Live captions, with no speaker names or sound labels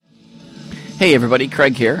Hey everybody,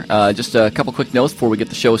 Craig here. Just a couple quick notes before we get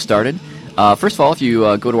the show started. First of all, if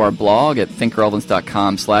you go to our blog at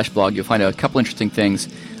thinkrelevance.com/blog, you'll find a couple interesting things.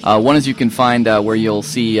 One is you can find where you'll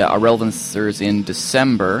see our relevancers in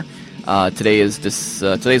December. Today's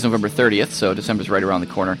November 30th, so December's right around the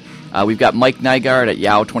corner. We've got Mike Nygaard at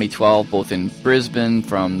YOW 2012, both in Brisbane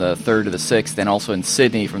from the 3rd to the 6th, and also in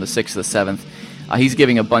Sydney from the 6th to the 7th. He's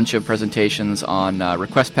giving a bunch of presentations on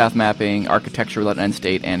request path mapping, architecture without an end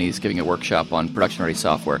state, and he's giving a workshop on production-ready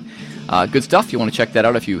software. Good stuff. You want to check that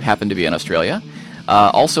out if you happen to be in Australia.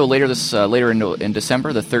 Also, later in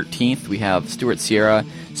December, the 13th, we have Stuart Sierra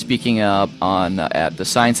speaking up at the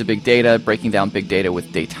Science of Big Data, breaking down big data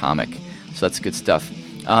with Datomic. So that's good stuff.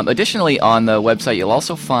 Additionally, on the website, you'll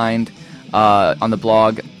also find on the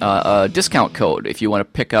blog a discount code if you want to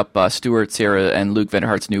pick up Stuart Sierra and Luke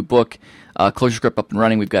Vanderhart's new book. ClojureScript Up and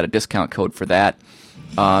Running. We've got a discount code for that.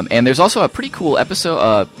 And there's also a pretty cool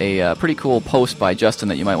episode, a pretty cool post by Justin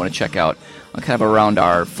that you might want to check out, kind of around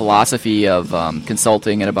our philosophy of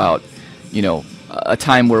consulting and about, a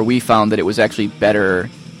time where we found that it was actually better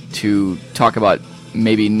to talk about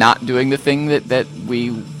maybe not doing the thing that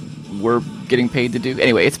we were getting paid to do.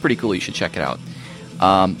 Anyway, it's pretty cool. You should check it out.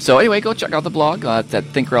 So anyway, go check out the blog. It's at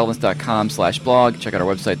thinkrelevance.com/blog. Check out our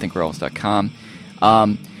website,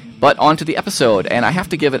 thinkrelevance.com. But on to the episode, and I have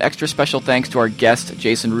to give an extra special thanks to our guest,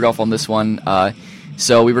 Jason Rudolph, on this one.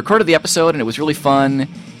 So we recorded the episode, and it was really fun,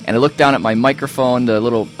 and I looked down at my microphone, the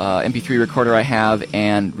little MP3 recorder I have,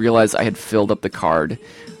 and realized I had filled up the card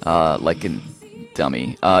like a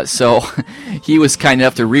dummy. So he was kind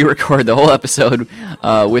enough to re-record the whole episode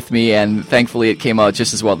with me, and thankfully it came out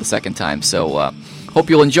just as well the second time. So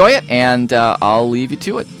hope you'll enjoy it, and I'll leave you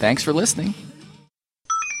to it. Thanks for listening.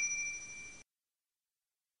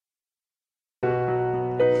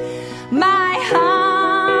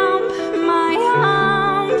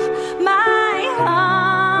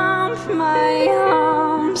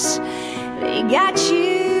 Got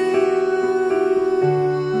you.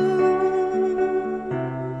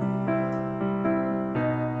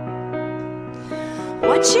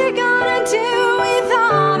 What you gonna do with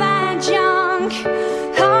all that junk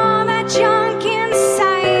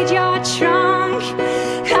inside your trunk?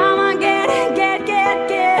 Come on, get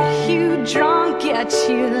you drunk, get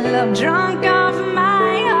you love drunk off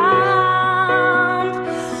my arm.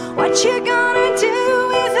 What you gonna do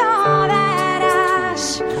with all that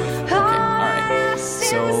ass?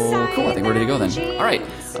 Cool, I think we're ready to go then. All right.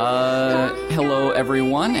 Hello,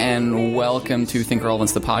 everyone, and welcome to Think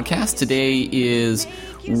Relevance, the podcast. Today is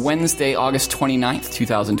Wednesday, August 29th,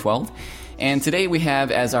 2012. And today we have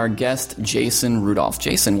as our guest Jason Rudolph.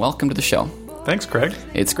 Jason, welcome to the show. Thanks, Craig.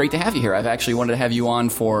 It's great to have you here. I've actually wanted to have you on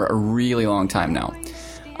for a really long time now.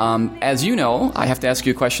 As you know, I have to ask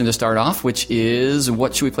you a question to start off, which is,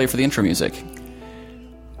 what should we play for the intro music?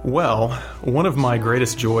 Well, one of my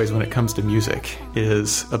greatest joys when it comes to music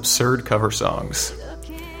is absurd cover songs.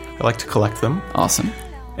 I like to collect them. Awesome.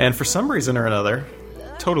 And for some reason or another,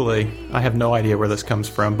 I have no idea where this comes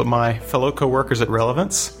from, but my fellow coworkers at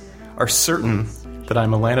Relevance are certain that I'm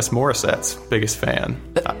Alanis Morissette's biggest fan.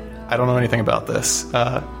 I don't know anything about this.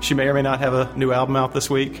 She may or may not have a new album out this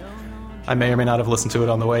week. I may or may not have listened to it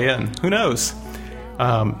on the way in. Who knows?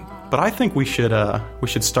 But I think we should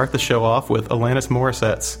start the show off with Alanis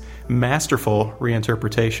Morissette's masterful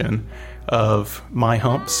reinterpretation of My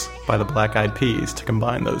Humps by the Black Eyed Peas to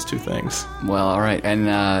combine those two things. Well, all right. And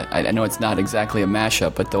I know it's not exactly a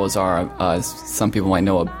mashup, but those are, some people might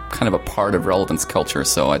know, kind of a part of Relevance culture,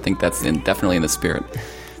 so I think that's definitely in the spirit.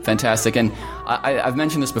 Fantastic. And I've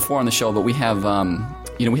mentioned this before on the show, but we have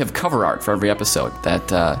we have cover art for every episode that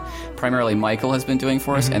primarily Michael has been doing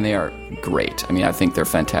for us, and they are great. I mean, I think they're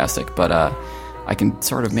fantastic, but I can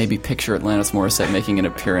sort of maybe picture Alanis Morissette making an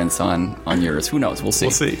appearance on yours. Who knows? We'll see.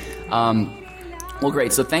 We'll see. Well,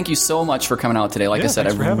 great. So thank you so much for coming out today. Like I said,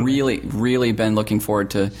 I've really been looking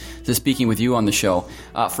forward to speaking with you on the show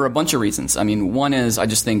for a bunch of reasons. I mean, one is I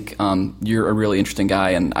just think you're a really interesting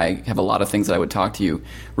guy, and I have a lot of things that I would talk to you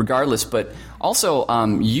regardless. But also,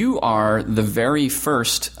 you are the very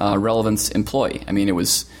first Relevance employee. I mean, it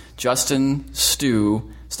was Justin,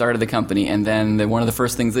 Stu started the company, and then one of the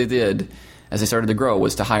first things they did as they started to grow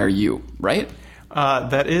was to hire you, right?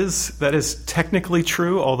 That is technically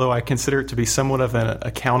true, although I consider it to be somewhat of an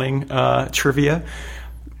accounting trivia.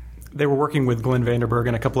 They were working with Glenn Vanderberg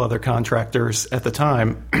and a couple other contractors at the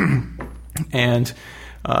time, and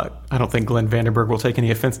I don't think Glenn Vanderberg will take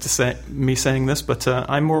any offense to me saying this, but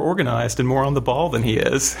I'm more organized and more on the ball than he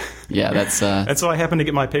is. Yeah, that's... And so I happened to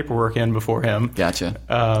get my paperwork in before him. Gotcha.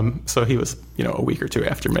 So he was, a week or two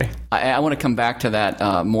after me. I want to come back to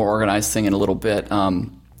that more organized thing in a little bit.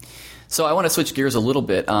 So I want to switch gears a little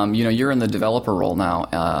bit. You're in the developer role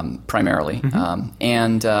now, primarily,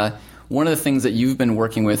 and one of the things that you've been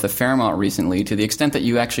working with a fair amount recently, to the extent that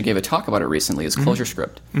you actually gave a talk about it recently, is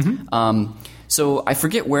ClojureScript. So I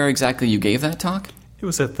forget where exactly you gave that talk. It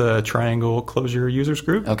was at the Triangle Clojure Users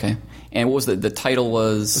Group. Okay. And what was the title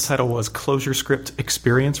was? The title was ClojureScript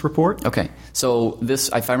Experience Report. Okay. So this,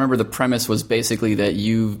 if I remember, the premise was basically that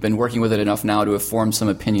you've been working with it enough now to have formed some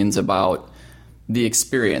opinions about the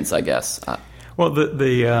experience, I guess. Well,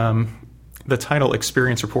 the title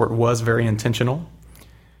Experience Report was very intentional.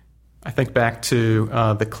 I think back to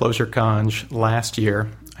the ClojureConj last year.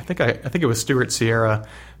 I think it was Stuart Sierra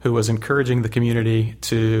who was encouraging the community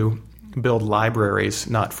to build libraries,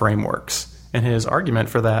 not frameworks. And his argument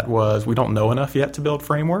for that was, we don't know enough yet to build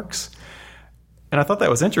frameworks. And I thought that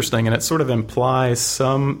was interesting, and it sort of implies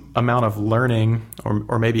some amount of learning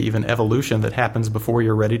or maybe even evolution that happens before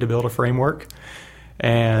you're ready to build a framework.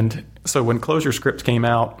 And so when ClojureScript came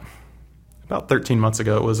out about 13 months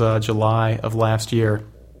ago, it was July of last year,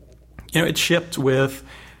 it shipped with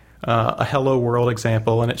a Hello World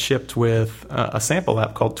example, and it shipped with a sample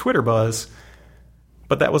app called TwitterBuzz,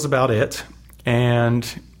 but that was about it. And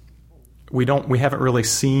we haven't really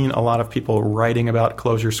seen a lot of people writing about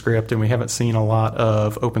ClojureScript, and we haven't seen a lot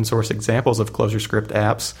of open source examples of ClojureScript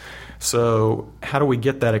apps. So how do we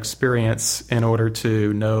get that experience in order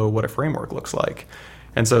to know what a framework looks like?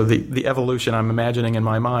 And so the evolution I'm imagining in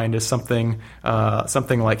my mind is something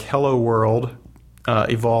like Hello World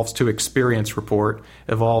evolves to Experience Report,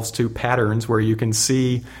 evolves to patterns where you can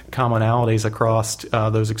see commonalities across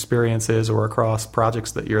those experiences or across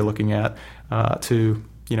projects that you're looking at to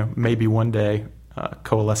maybe one day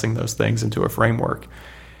coalescing those things into a framework.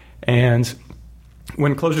 And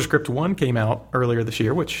when ClojureScript 1 came out earlier this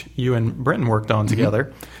year, which you and Brenton worked on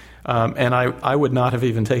together, and I would not have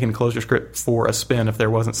even taken ClojureScript for a spin if there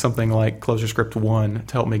wasn't something like ClojureScript 1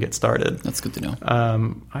 to help me get started. That's good to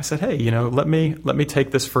know. I said, hey, let me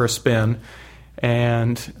take this for a spin.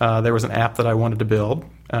 And there was an app that I wanted to build.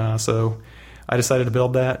 So I decided to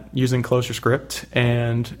build that using ClojureScript.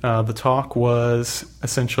 And the talk was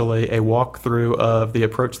essentially a walkthrough of the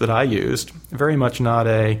approach that I used. Very much not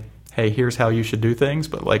a, hey, here's how you should do things,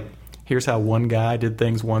 but like, here's how one guy did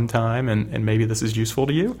things one time, and maybe this is useful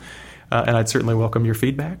to you. And I'd certainly welcome your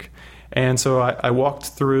feedback. And so I walked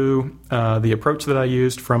through the approach that I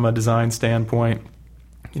used from a design standpoint.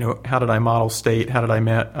 How did I model state? How did I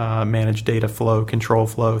manage data flow, control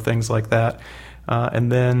flow, things like that?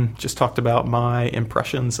 And then just talked about my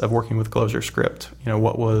impressions of working with ClojureScript.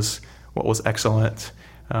 What was excellent?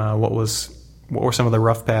 What were some of the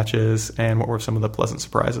rough patches, and what were some of the pleasant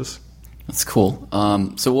surprises? That's cool.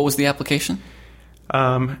 So what was the application?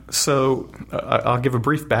 So I'll give a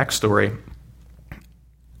brief backstory.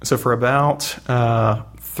 So for about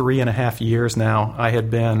 3.5 years now, I had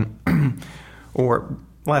been, or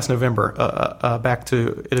last November,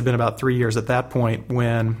 it had been about 3 years at that point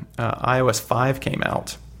when iOS 5 came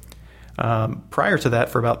out. Prior to that,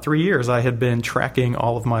 for about 3 years, I had been tracking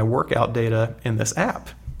all of my workout data in this app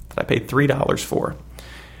that I paid $3 for.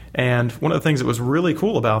 And one of the things that was really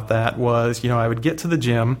cool about that was, I would get to the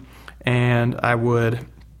gym and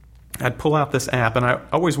I'd pull out this app, and I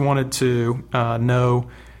always wanted to know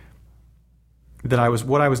that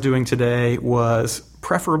what I was doing today was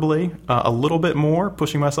preferably a little bit more,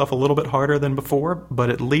 pushing myself a little bit harder than before, but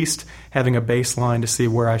at least having a baseline to see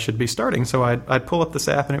where I should be starting. So I'd pull up this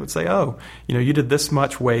app and it would say, oh, you did this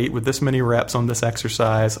much weight with this many reps on this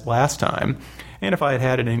exercise last time. And if I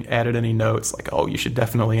had added any notes like, oh, you should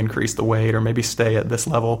definitely increase the weight or maybe stay at this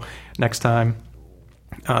level next time.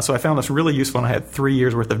 So I found this really useful, and I had 3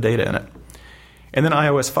 years worth of data in it. And then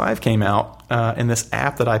iOS 5 came out, and this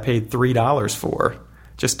app that I paid $3 for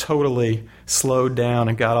just totally slowed down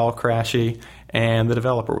and got all crashy, and the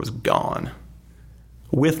developer was gone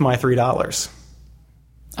with my $3.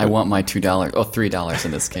 I want my $2, $3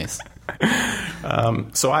 in this case.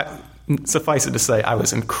 Suffice it to say, I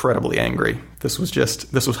was incredibly angry. This was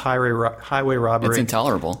highway robbery. It's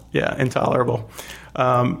intolerable. Yeah, intolerable.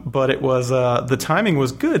 But it was the timing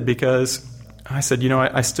was good because I said,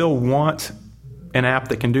 I still want an app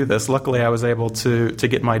that can do this. Luckily, I was able to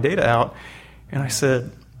get my data out, and I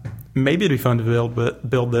said, maybe it'd be fun to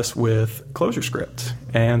build this with ClojureScript.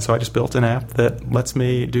 And so I just built an app that lets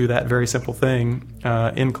me do that very simple thing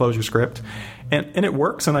in ClojureScript. And it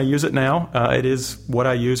works, and I use it now. It is what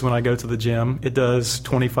I use when I go to the gym. It does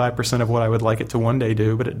 25% of what I would like it to one day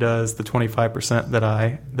do, but it does the 25% that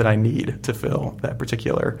I need to fill that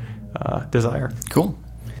particular desire. Cool.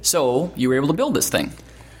 So you were able to build this thing.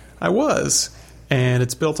 I was. And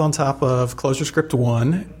it's built on top of ClojureScript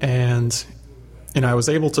 1, and And I was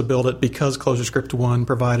able to build it because ClojureScript 1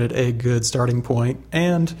 provided a good starting point,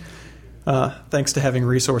 and thanks to having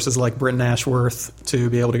resources like Britton Ashworth to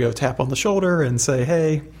be able to go tap on the shoulder and say,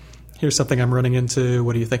 hey, here's something I'm running into.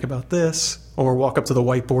 What do you think about this? Or walk up to the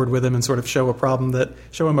whiteboard with him and sort of show him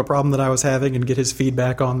a problem that I was having and get his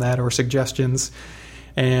feedback on that or suggestions.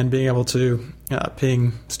 And being able to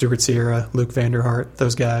ping Stuart Sierra, Luke Vanderhart,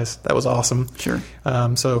 those guys, that was awesome. Sure.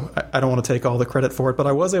 So I don't want to take all the credit for it, but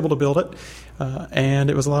I was able to build it, and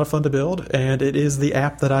it was a lot of fun to build. And it is the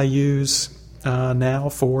app that I use now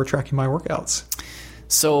for tracking my workouts.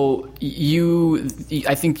 So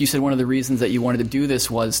I think you said one of the reasons that you wanted to do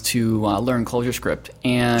this was to learn ClojureScript,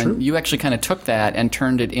 and True. You actually kind of took that and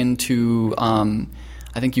turned it into,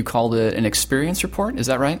 I think you called it an experience report. Is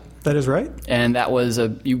that right? That is right. And that was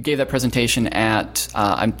you gave that presentation at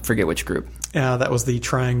I forget which group. That was the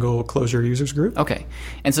Triangle Clojure Users Group. Okay,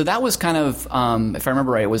 and so that was kind of, if I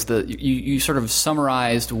remember right, it was you sort of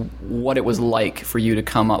summarized what it was like for you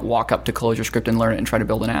to walk up to ClojureScript and learn it and try to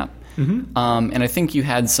build an app. Mm-hmm. And I think you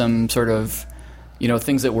had some sort of,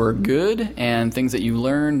 things that were good and things that you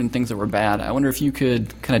learned and things that were bad. I wonder if you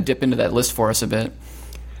could kind of dip into that list for us a bit.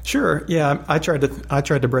 Sure. Yeah, I tried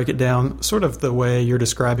to break it down sort of the way you're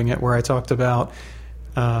describing it, where I talked about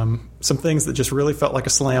some things that just really felt like a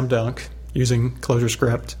slam dunk using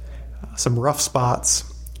ClojureScript, some rough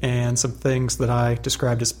spots, and some things that I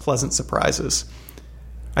described as pleasant surprises.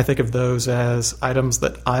 I think of those as items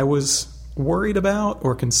that I was worried about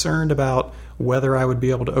or concerned about whether I would be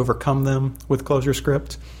able to overcome them with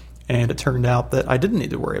ClojureScript. And it turned out that I didn't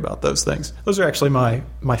need to worry about those things. Those are actually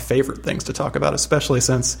my favorite things to talk about, especially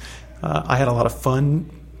since I had a lot of fun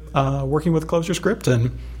working with ClojureScript.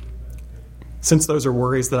 And since those are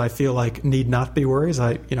worries that I feel like need not be worries,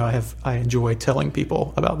 I enjoy telling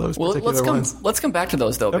people about those particular ones. Let's come back to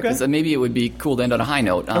those, though, because maybe it would be cool to end on a high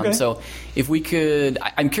note. So if we could,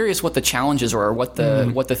 I'm curious what the challenges were, or what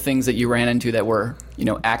the things that you ran into that were,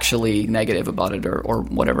 actually negative about it or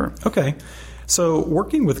whatever. Okay. So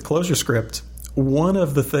working with ClojureScript, one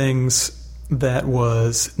of the things that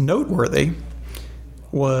was noteworthy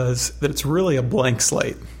was that it's really a blank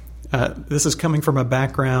slate. This is coming from a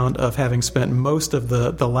background of having spent most of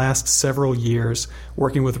the last several years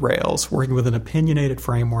working with Rails, working with an opinionated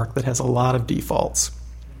framework that has a lot of defaults.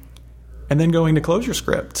 And then going to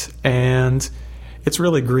ClojureScript, and it's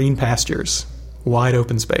really green pastures, wide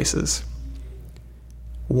open spaces.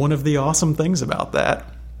 One of the awesome things about that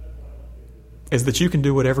is that you can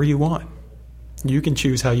do whatever you want. You can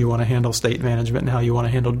choose how you want to handle state management and how you want to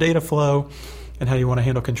handle data flow and how you want to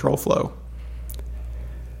handle control flow.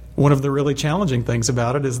 One of the really challenging things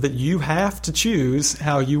about it is that you have to choose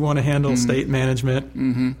how you want to handle state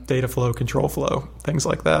management, data flow, control flow, things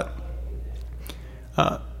like that.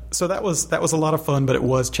 So that was a lot of fun, but it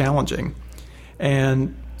was challenging.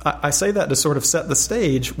 And I say that to sort of set the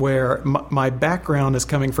stage where my background is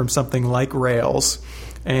coming from something like Rails,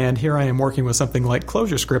 and here I am working with something like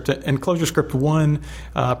ClojureScript, and ClojureScript 1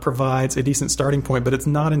 provides a decent starting point, but it's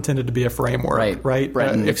not intended to be a framework, right?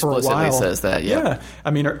 Brenton explicitly says that, yeah.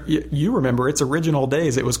 I mean, you remember its original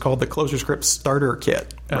days, it was called the ClojureScript Starter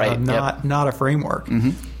Kit, not a framework.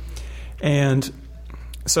 Mm-hmm. And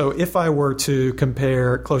so if I were to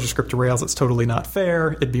compare ClojureScript to Rails, it's totally not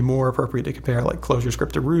fair. It'd be more appropriate to compare like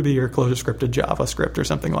ClojureScript to Ruby or ClojureScript to JavaScript or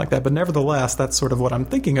something like that. But nevertheless, that's sort of what I'm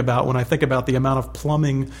thinking about when I think about the amount of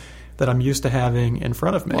plumbing that I'm used to having in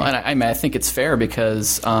front of me. Well, and I think it's fair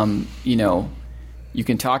because, you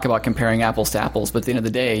can talk about comparing apples to apples, but at the end of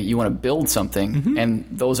the day, you want to build something, and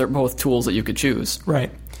those are both tools that you could choose.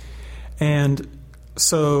 Right. And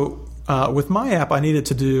so with my app, I needed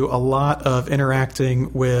to do a lot of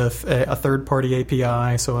interacting with a third-party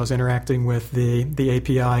API. So I was interacting with the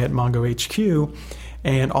API at MongoHQ,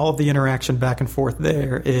 and all of the interaction back and forth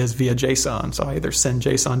there is via JSON. So I either send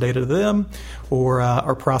JSON data to them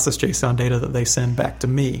or process JSON data that they send back to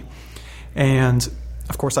me. And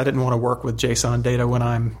of course, I didn't want to work with JSON data when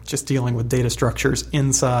I'm just dealing with data structures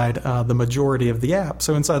inside the majority of the app.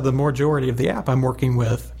 So inside the majority of the app, I'm working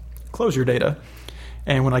with Clojure data.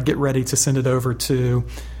 And when I get ready to send it over to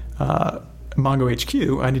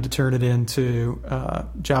MongoHQ, I need to turn it into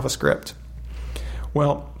JavaScript.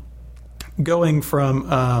 Well, going from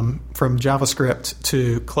JavaScript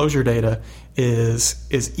to Clojure data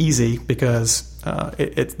is easy because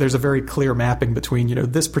there's a very clear mapping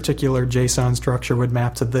between, this particular JSON structure would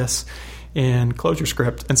map to this in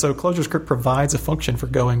ClojureScript. And so ClojureScript provides a function for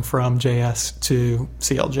going from JS to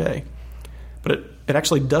CLJ. But it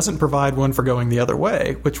actually doesn't provide one for going the other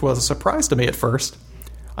way, which was a surprise to me at first.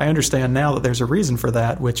 I understand now that there's a reason for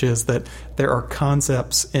that, which is that there are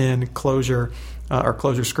concepts in Clojure or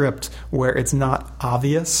ClojureScript where it's not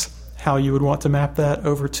obvious how you would want to map that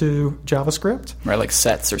over to JavaScript. Right, like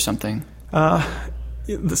sets or something.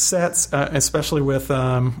 The sets, especially with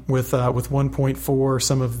 1.4,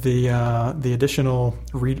 some of the additional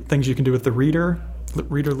things you can do with the reader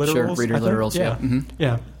literals. Sure, reader literals. Yeah.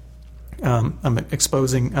 Yeah. I'm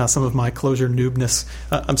exposing some of my Clojure noobness.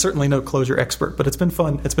 I'm certainly no Clojure expert, but it's been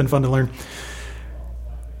fun. It's been fun to learn.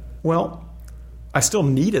 Well, I still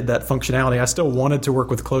needed that functionality. I still wanted to work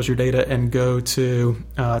with Clojure data and go to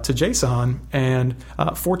JSON. And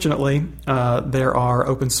fortunately, there are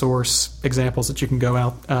open source examples that you can go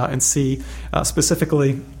out and see.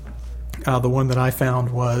 Specifically, the one that I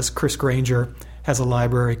found was Chris Granger has a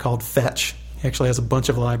library called Fetch. He actually has a bunch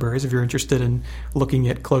of libraries. If you're interested in looking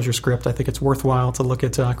at ClojureScript, I think it's worthwhile to look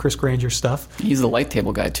at Chris Granger's stuff. He's the light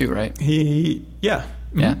table guy too, right? Yeah.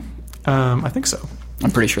 I think so. I'm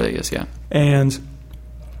pretty sure that he is, yeah. And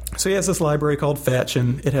so he has this library called Fetch,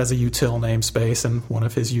 and it has a util namespace, and one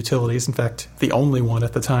of his utilities, in fact, the only one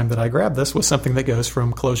at the time that I grabbed this, was something that goes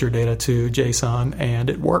from Clojure data to JSON, and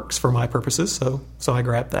it works for my purposes, so I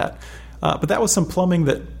grabbed that. But that was some plumbing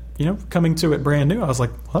that, coming to it brand new, I was like,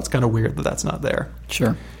 well, that's kind of weird that that's not there.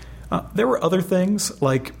 Sure. There were other things,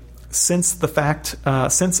 like since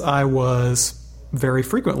I was very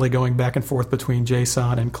frequently going back and forth between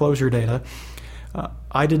JSON and Clojure data,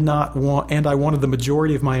 I did not want, and I wanted the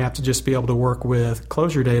majority of my app to just be able to work with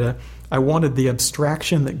Clojure data. I wanted the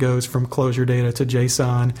abstraction that goes from Clojure data to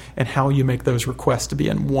JSON and how you make those requests to be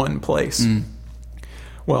in one place.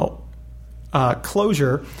 Well,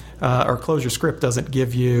 Clojure or ClojureScript doesn't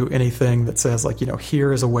give you anything that says, like,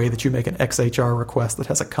 here is a way that you make an XHR request that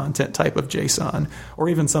has a content type of JSON, or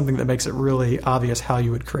even something that makes it really obvious how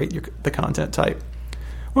you would create the content type.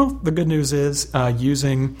 Well, the good news is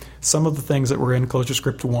using some of the things that were in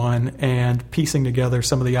ClojureScript 1 and piecing together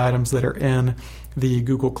some of the items that are in the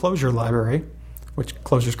Google Clojure library, which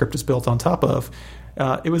ClojureScript is built on top of,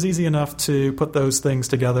 it was easy enough to put those things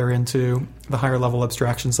together into the higher level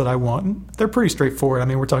abstractions that I want. They're pretty straightforward. I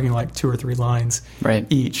mean, we're talking like 2 or 3 lines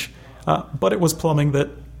each. But it was plumbing that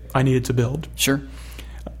I needed to build. Sure.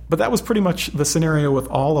 But that was pretty much the scenario with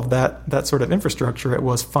all of that sort of infrastructure. It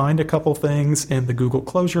was find a couple things in the Google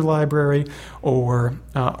Clojure library, or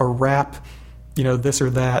wrap, this or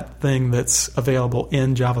that thing that's available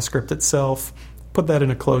in JavaScript itself. Put that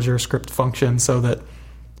in a ClojureScript function so that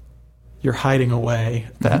you're hiding away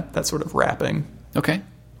that sort of wrapping. Okay.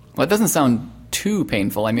 Well, it doesn't sound too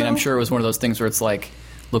painful. I mean, No. I'm sure it was one of those things where it's like,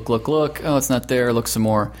 look. Oh, it's not there. Look some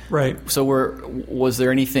more. Right. So was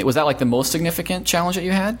there anything? Was that like the most significant challenge that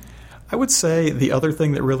you had? I would say the other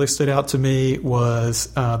thing that really stood out to me was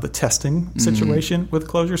the testing situation with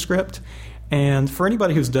ClojureScript. And for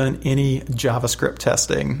anybody who's done any JavaScript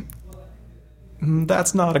testing,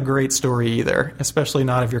 that's not a great story either, especially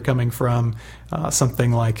not if you're coming from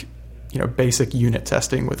something like basic unit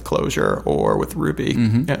testing with Clojure or with Ruby.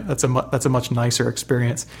 Yeah, that's a much nicer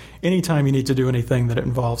experience. Anytime you need to do anything that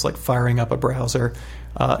involves like firing up a browser,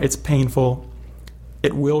 it's painful.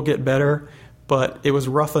 It will get better, but it was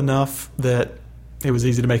rough enough that it was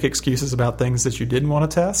easy to make excuses about things that you didn't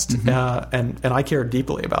want to test. And I care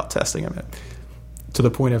deeply about testing. I mean, to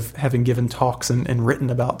the point of having given talks and written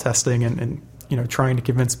about testing and trying to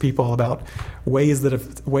convince people about ways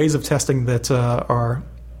of testing that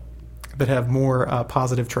have more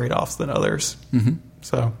positive trade-offs than others.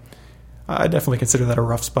 So I definitely consider that a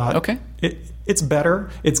rough spot. Okay. It's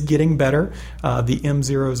better. It's getting better. The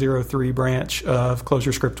M003 branch of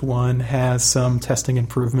ClojureScript 1 has some testing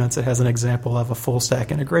improvements. It has an example of a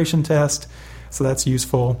full-stack integration test, so that's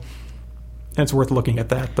useful. And it's worth looking at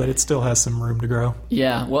that, but it still has some room to grow.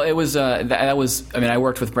 Yeah, well, it was that was. I mean, I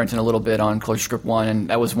worked with Brenton a little bit on ClojureScript 1, and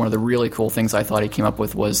that was one of the really cool things I thought he came up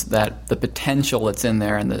with, was that the potential that's in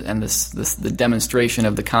there, and the demonstration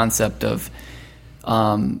of the concept of,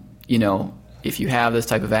 if you have this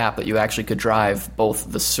type of app, that you actually could drive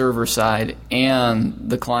both the server side and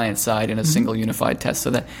the client side in a single unified test.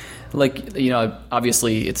 So that,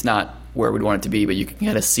 obviously it's not where we'd want it to be, but you can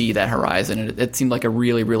kind of see that horizon. And it seemed like a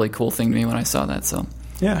really, really cool thing to me when I saw that. So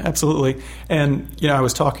yeah, absolutely. And I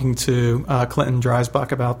was talking to Clinton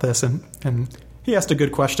Dreisbach about this, and he asked a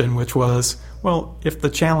good question, which was, well, if the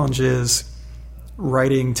challenge is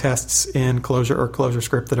writing tests in Clojure or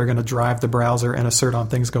ClojureScript that are going to drive the browser and assert on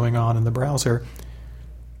things going on in the browser,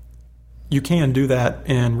 you can do that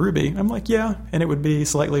in Ruby. I'm like, yeah, and it would be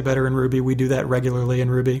slightly better in Ruby. We do that regularly in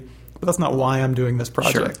Ruby. But that's not why I'm doing this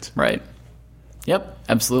project. Sure. Right. Yep,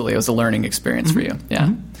 absolutely. It was a learning experience for you.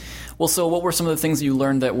 Yeah. Well, so what were some of the things you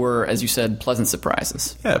learned that were, as you said, pleasant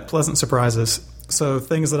surprises? Yeah, pleasant surprises. So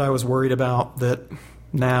things that I was worried about that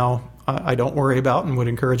now I don't worry about and would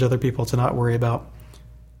encourage other people to not worry about.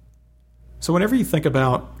 So whenever you think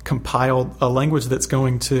about a language that's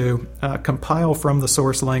going to compile from the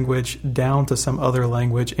source language down to some other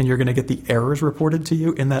language, and you're going to get the errors reported to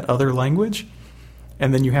you in that other language,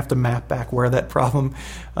 and then you have to map back where that problem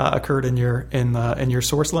occurred in your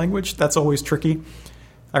source language, that's always tricky.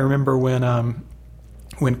 I remember when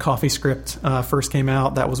CoffeeScript first came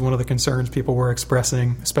out, that was one of the concerns people were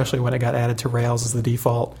expressing, especially when it got added to Rails as the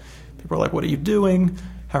default. People were like, what are you doing?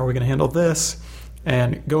 How are we going to handle this?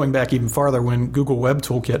 And going back even farther, when Google Web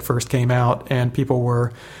Toolkit first came out, and people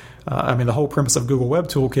were, the whole premise of Google Web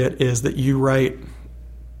Toolkit is that you write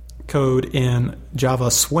code in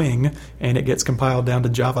Java Swing, and it gets compiled down to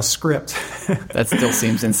JavaScript. That still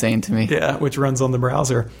seems insane to me. Yeah, which runs on the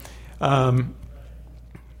browser. And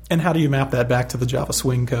how do you map that back to the Java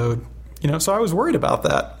Swing code? So I was worried about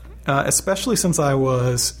that, especially since I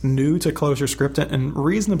was new to ClojureScript and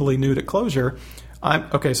reasonably new to Clojure.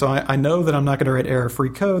 So I know that I'm not going to write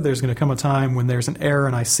error-free code. There's going to come a time when there's an error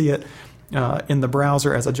and I see it in the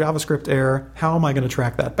browser as a JavaScript error. How am I going to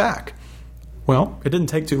track that back? Well, it didn't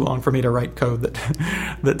take too long for me to write code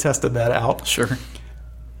that tested that out. Sure.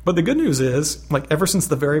 But the good news is, ever since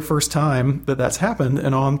the very first time that's happened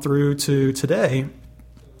and on through to today,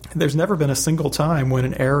 there's never been a single time when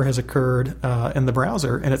an error has occurred in the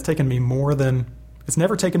browser, and it's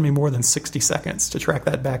never taken me more than 60 seconds to track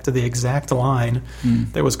that back to the exact line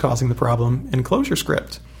that was causing the problem in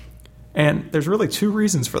ClojureScript. And there's really two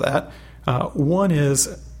reasons for that. One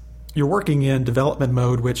is you're working in development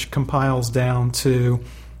mode, which compiles down to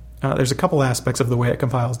there's a couple aspects of the way it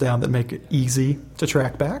compiles down that make it easy to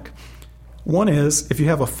track back. One is if you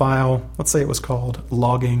have a file, let's say it was called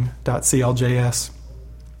logging.cljs,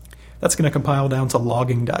 that's going to compile down to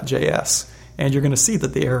logging.js. And you're going to see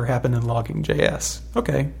that the error happened in logging.js.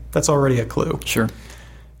 Okay, that's already a clue. Sure.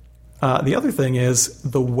 The other thing is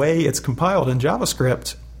the way it's compiled in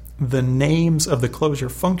JavaScript, the names of the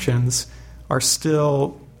Clojure functions are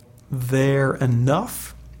still there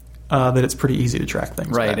enough that it's pretty easy to track things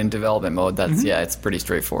right, back. In development mode, that's it's pretty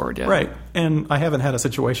straightforward. Yeah. Right, and I haven't had a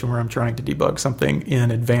situation where I'm trying to debug something in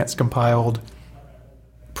advanced compiled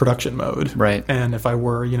production mode. Right. And if I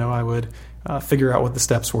were, I would figure out what the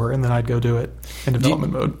steps were, and then I'd go do it in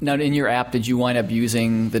development mode. Now, in your app, did you wind up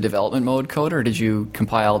using the development mode code, or did you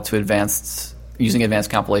compile to using advanced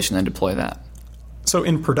compilation and deploy that? So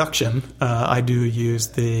in production, I do use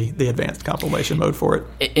the advanced compilation mode for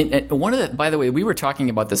it. By the way, we were talking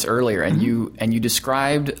about this earlier, and you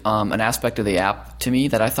described an aspect of the app to me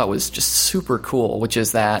that I thought was just super cool, which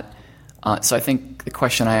is that. So I think the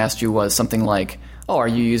question I asked you was something like, "Oh, are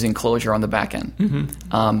you using Clojure on the back end?"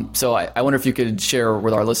 So I wonder if you could share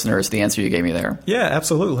with our listeners the answer you gave me there. Yeah,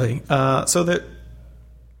 absolutely. So the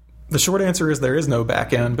short answer is there is no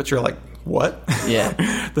back end, but you're like, what?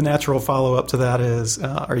 Yeah. The natural follow-up to that is,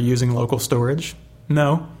 are you using local storage?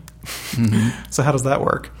 No. So how does that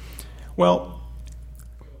work? Well,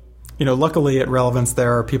 luckily at Relevance,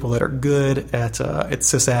 there are people that are good at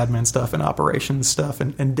sysadmin stuff and operations stuff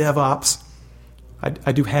and DevOps.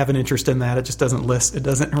 I do have an interest in that. It just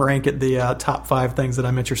doesn't rank at the top 5 things that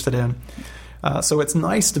I'm interested in. So it's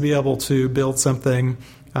nice to be able to build something.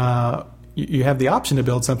 You have the option to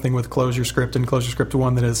build something with ClojureScript and ClojureScript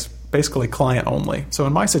 1 that is basically client only. So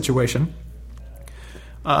in my situation,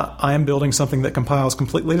 I am building something that compiles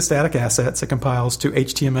completely to static assets. It compiles to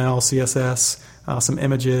HTML, CSS, some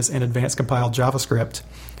images, and advanced compiled JavaScript.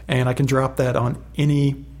 And I can drop that on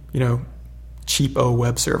any, cheapo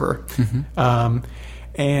web server.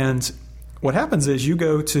 And what happens is you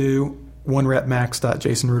go to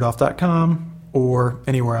onerepmax.jasonrudolph.com or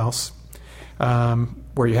anywhere else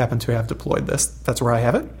where you happen to have deployed this. That's where I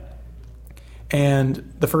have it.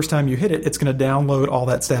 And the first time you hit it, it's going to download all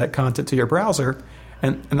that static content to your browser.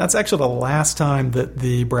 And that's actually the last time that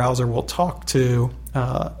the browser will talk to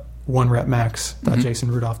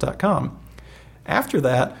onerepmax.jasonrudolph.com. After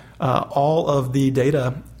that, all of the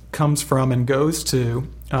data comes from and goes to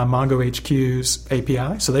MongoHQ's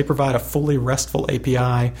API. So they provide a fully RESTful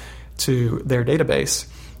API to their database.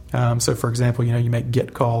 So, for example, you make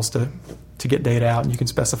GET calls to get data out, and you can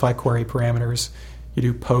specify query parameters. You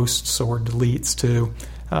do posts or deletes to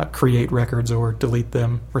create records or delete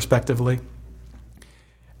them, respectively.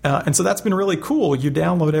 And so that's been really cool. You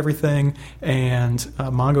download everything, and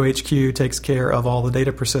MongoHQ takes care of all the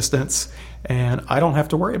data persistence, and I don't have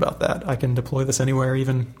to worry about that. I can deploy this anywhere.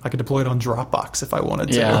 Even I could deploy it on Dropbox if I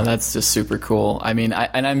wanted to. Yeah, that's just super cool. I mean, I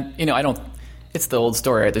don't. It's the old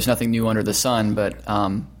story, right? There's nothing new under the sun, but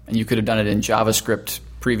and you could have done it in JavaScript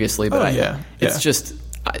previously, but it's just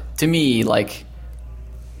to me, like,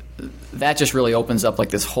 that just really opens up like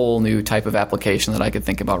this whole new type of application that I could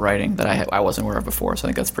think about writing that I wasn't aware of before. So I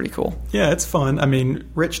think that's pretty cool. Yeah, it's fun. I mean,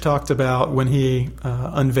 Rich talked about when he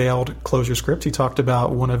unveiled ClojureScript, he talked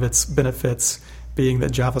about one of its benefits being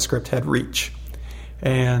that JavaScript had reach.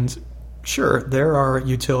 And sure, there are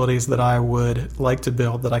utilities that I would like to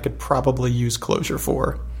build that I could probably use Clojure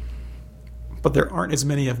for. But there aren't as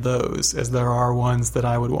many of those as there are ones that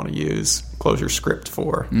I would want to use ClojureScript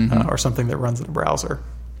for, or something that runs in a browser.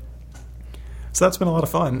 So that's been a lot of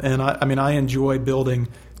fun. And I enjoy building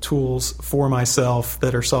tools for myself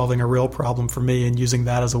that are solving a real problem for me and using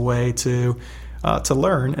that as a way to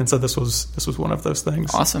learn. And so this was one of those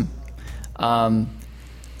things. Awesome.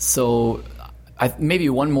 So maybe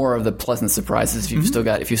one more of the pleasant surprises if you've still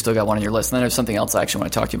got one on your list. And then there's something else I actually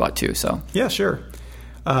want to talk to you about too. So yeah, sure.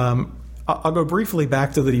 I'll go briefly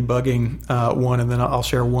back to the debugging one, and then I'll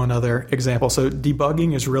share one other example. So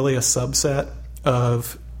debugging is really a subset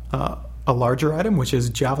of a larger item, which is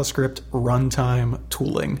JavaScript runtime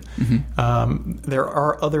tooling. There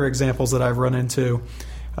are other examples that I've run into,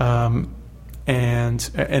 and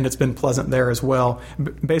it's been pleasant there as well.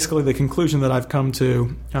 Basically, the conclusion that I've come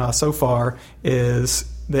to so far is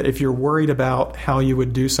that if you're worried about how you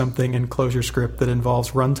would do something in ClojureScript that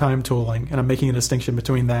involves runtime tooling, and I'm making a distinction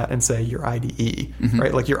between that and, say, your IDE,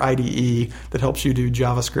 right? Like your IDE that helps you do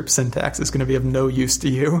JavaScript syntax is going to be of no use to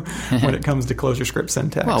you when it comes to ClojureScript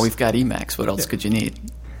syntax. Well, we've got Emacs. What else could you need?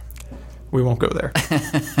 We won't go there.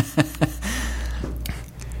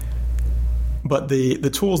 But the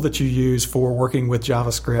tools that you use for working with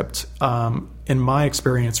JavaScript, in my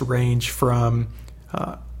experience, range from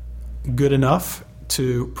good enough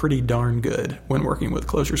to pretty darn good when working with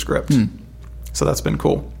ClojureScript. So that's been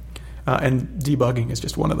cool. And debugging is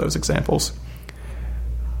just one of those examples.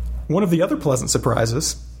 One of the other pleasant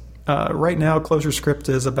surprises, right now ClojureScript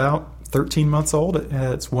is about 13 months old. It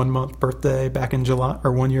had its 1 month birthday back in July,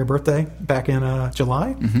 or 1 year birthday back in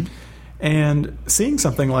July. And seeing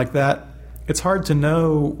something like that, it's hard to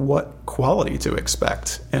know what quality to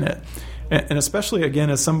expect in it. And especially, again,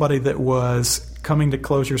 as somebody that was coming to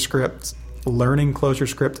ClojureScript, learning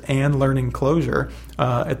ClojureScript and learning Clojure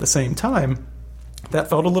at the same time, that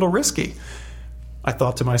felt a little risky. I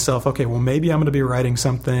thought to myself, okay, well, maybe I'm going to be writing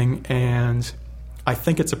something and I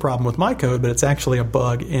think it's a problem with my code, but it's actually a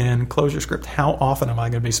bug in ClojureScript. How often am I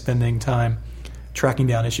going to be spending time tracking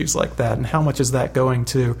down issues like that? And how much is that going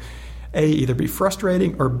to, A, either be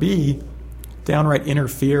frustrating, or B, downright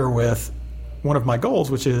interfere with one of my goals,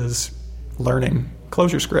 which is learning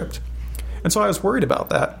ClojureScript? And so I was worried about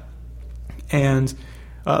that. And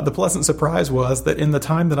the pleasant surprise was that in the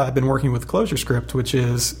time that I've been working with ClojureScript, which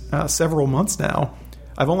is several months now,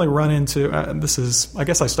 I've only run into, I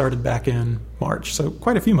guess I started back in March, so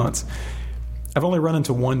quite a few months. I've only run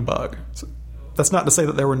into one bug. So that's not to say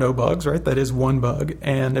that there were no bugs, right? That is one bug,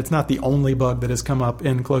 and it's not the only bug that has come up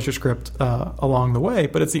in ClojureScript along the way,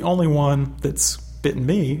 but it's the only one that's bitten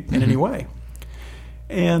me in any way.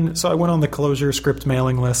 And so I went on the ClojureScript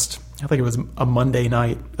mailing list. I think it was a Monday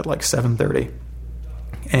night at like 7:30.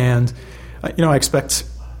 And, I expect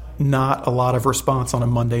not a lot of response on a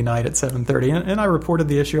Monday night at 7:30. And I reported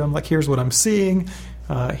the issue. I'm like, here's what I'm seeing.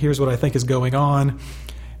 Here's what I think is going on.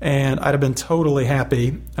 And I'd have been totally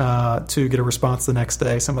happy to get a response the next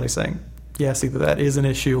day. Somebody saying, yes, either that is an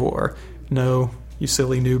issue, or no, you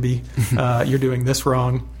silly newbie, you're doing this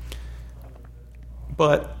wrong.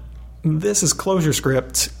 But this is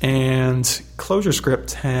ClojureScript, and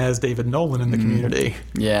ClojureScript has David Nolan in the community.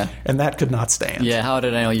 Yeah. And that could not stand. Yeah, how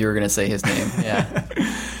did I know you were going to say his name? Yeah.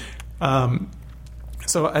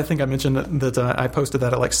 So I think I mentioned that I posted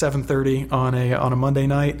that at like 7:30 on a Monday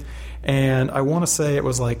night, and I want to say it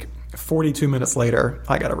was like 42 minutes later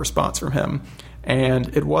I got a response from him.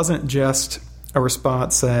 And it wasn't just a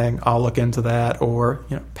response saying, I'll look into that, or,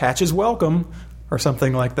 patches welcome, or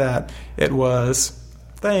something like that. It was,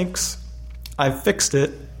 thanks, I've fixed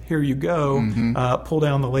it, here you go, pull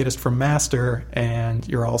down the latest from master, and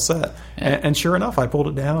you're all set. And sure enough, I pulled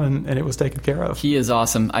it down, and it was taken care of. He is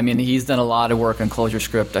awesome. I mean, he's done a lot of work on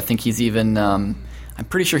ClojureScript. I think he's even, I'm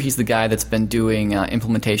pretty sure he's the guy that's been doing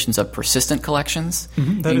implementations of persistent collections.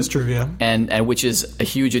 That is true, yeah. And which is a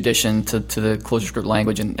huge addition to the ClojureScript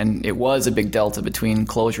language, and it was a big delta between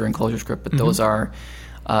Clojure and ClojureScript, but those are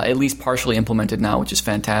at least partially implemented now, which is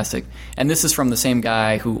fantastic. And this is from the same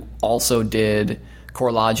guy who also did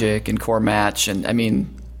CoreLogic and CoreMatch. And I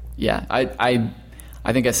mean, yeah, I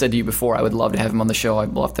think I said to you before, I would love to have him on the show.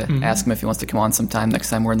 I'd love to ask him if he wants to come on sometime next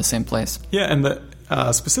time we're in the same place. Yeah, and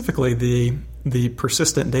specifically the the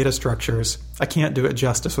persistent data structures, I can't do it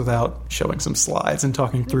justice without showing some slides and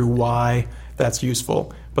talking through why that's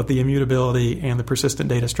useful. But the immutability and the persistent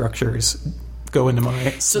data structures go into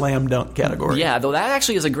my slam dunk category. Yeah, though that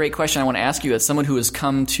actually is a great question I want to ask you as someone who has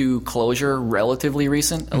come to Clojure relatively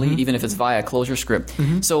recently, even if it's via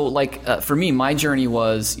ClojureScript. So, like, for me, my journey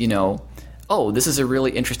was, this is a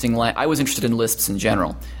really interesting line. I was interested in Lisps in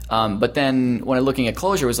general. But then when I'm looking at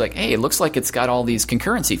Clojure, it was like, hey, it looks like it's got all these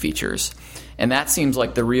concurrency features. And that seems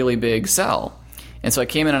like the really big sell. And so I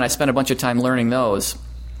came in and I spent a bunch of time learning those.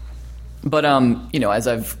 But, as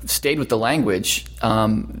I've stayed with the language,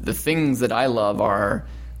 the things that I love are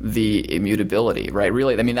the immutability, right?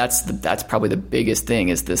 Really, I mean, that's probably the biggest thing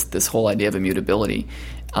is this whole idea of immutability.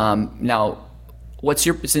 Now,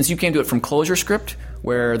 since you came to it from ClojureScript,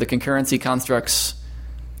 where the concurrency constructs,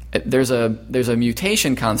 there's a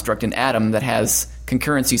mutation construct in Atom that has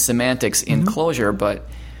concurrency semantics in Clojure, but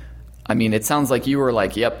I mean, it sounds like you were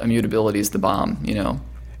like, yep, immutability is the bomb,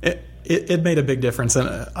 It made a big difference,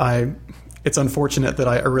 and it's unfortunate that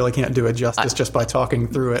I really can't do it justice just by talking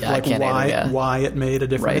through it, why it made a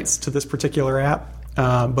difference to this particular app.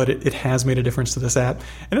 But it has made a difference to this app,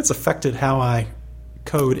 and it's affected how I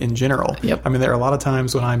code in general. Yep. I mean, there are a lot of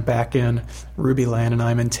times when I'm back in Ruby land and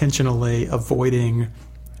I'm intentionally avoiding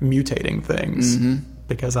mutating things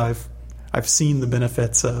because I've seen the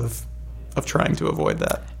benefits of trying to avoid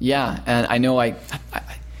that. Yeah, and I know I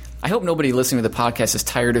hope nobody listening to the podcast is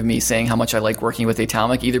tired of me saying how much I like working with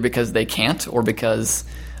Atomic, either because they can't or because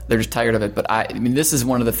they're just tired of it. But I mean, this is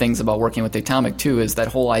one of the things about working with Atomic too, is that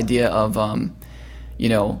whole idea of,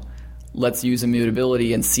 let's use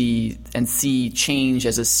immutability and see change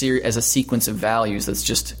as a sequence of values. That's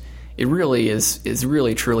just, it really is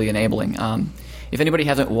really truly enabling. If anybody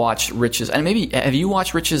hasn't watched Rich's, and maybe have you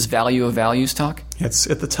watched Rich's Value of Values talk? It's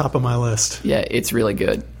at the top of my list. Yeah, it's really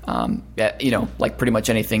good. Like pretty much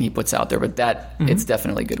anything he puts out there, but it's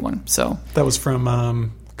definitely a good one. So that was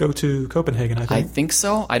from Go to Copenhagen, I think. I think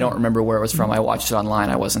so. I don't remember where it was from. I watched it online.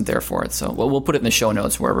 I wasn't there for it. So we'll put it in the show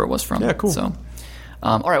notes wherever it was from. Yeah, cool. So,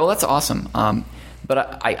 all right. Well, that's awesome.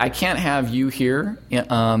 But I can't have you here.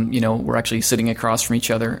 We're actually sitting across from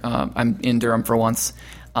each other. I'm in Durham for once.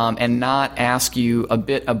 And not ask you a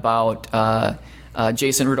bit about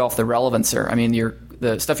Jason Rudolph, the Relevancer. I mean,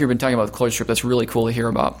 the stuff you've been talking about with ClojureScript, that's really cool to hear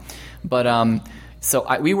about. But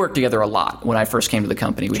we worked together a lot when I first came to the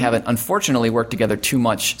company. We haven't, unfortunately, worked together too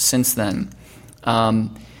much since then. A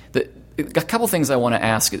couple things I want to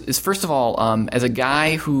ask is, first of all, as a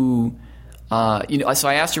guy who, so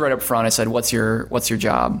I asked you right up front. I said, "What's your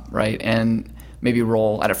job?" Right, and maybe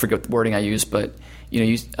role. I don't forget the wording I used, but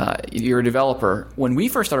you're a developer. When we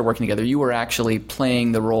first started working together, you were actually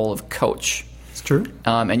playing the role of coach. It's true.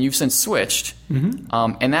 And you've since switched.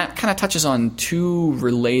 And that kind of touches on two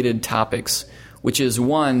related topics, which is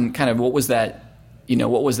one, kind of what was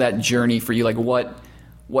that journey for you? Like what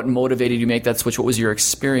motivated you to make that switch? What was your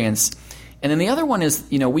experience? And then the other one is,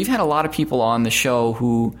 we've had a lot of people on the show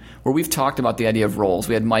where we've talked about the idea of roles.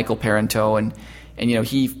 We had Michael Parento, and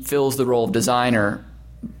he fills the role of designer,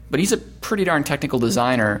 but he's a pretty darn technical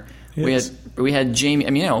designer. Yes. We had Jamie. I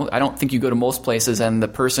mean, I don't think you go to most places and the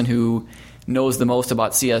person who knows the most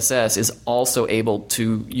about CSS is also able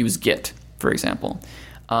to use Git, for example.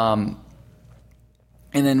 And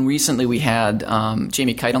then recently we had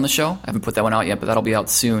Jamie Kite on the show. I haven't put that one out yet, but that'll be out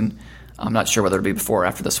soon. I'm not sure whether it'll be before or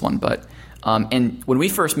after this one. But and when we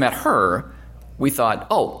first met her, we thought,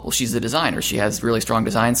 oh, well, she's a designer. She has really strong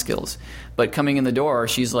design skills. But coming in the door,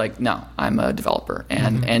 she's like, no, I'm a developer.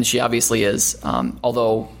 And she obviously is,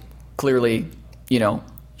 although clearly,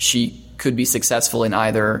 she could be successful in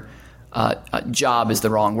either job is the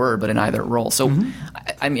wrong word, but in either role. So,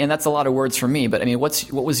 I mean, and that's a lot of words for me. But I mean, what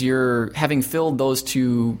was your, having filled those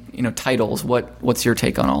two, titles? What's your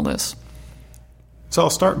take on all this? So I'll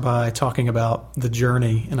start by talking about the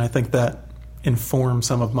journey, and I think that informs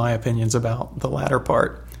some of my opinions about the latter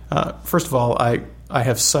part. First of all, I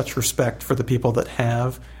have such respect for the people that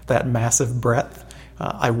have that massive breadth.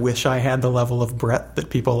 I wish I had the level of breadth that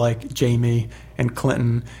people like Jamie and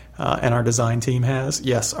Clinton and our design team has.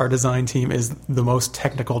 Yes, our design team is the most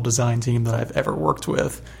technical design team that I've ever worked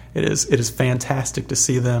with. It is fantastic to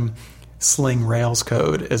see them sling Rails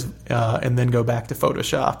code and then go back to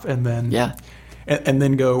Photoshop and then and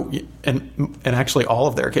then go and actually all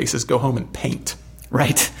of their cases go home and paint.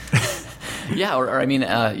 Right. Yeah, or I mean,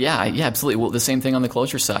 absolutely. Well, the same thing on the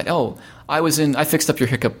Clojure side. Oh, I fixed up your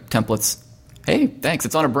hiccup templates. Hey, thanks.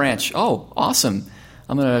 It's on a branch. Oh, awesome.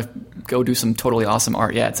 I'm going to go do some totally awesome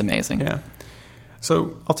art. Yeah, it's amazing. Yeah.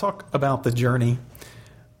 So I'll talk about the journey.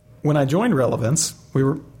 When I joined Relevance, we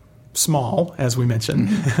were small, as we mentioned.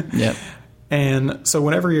 Yeah. And so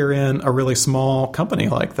whenever you're in a really small company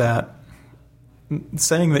like that,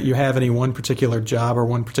 saying that you have any one particular job or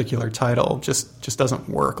one particular title just doesn't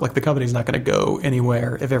work. Like, the company's not going to go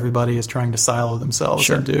anywhere if everybody is trying to silo themselves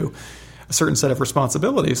Sure. and do a certain set of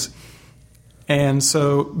responsibilities. And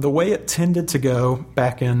so the way it tended to go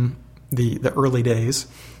back in the early days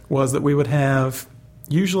was that we would have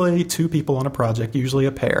usually 2 people on a project, usually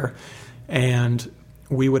a pair, and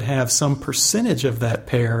we would have some percentage of that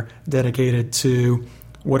pair dedicated to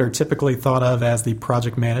what are typically thought of as the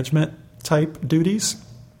project management type duties.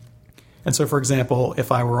 And so, for example,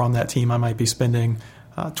 if I were on that team, I might be spending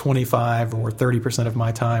 25 or 30% of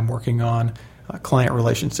my time working on client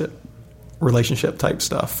relationship type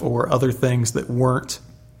stuff, or other things that weren't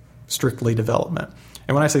strictly development.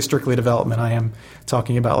 And when I say strictly development, I am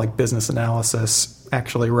talking about like business analysis,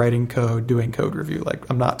 actually writing code, doing code review. Like,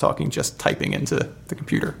 I'm not talking just typing into the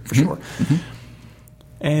computer, for sure. Mm-hmm.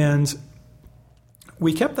 And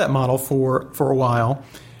we kept that model for a while.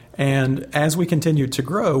 And as we continued to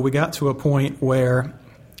grow, we got to a point where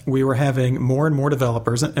we were having more and more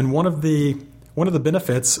developers. And one of the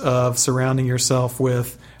benefits of surrounding yourself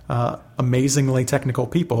with amazingly technical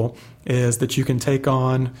people is that you can take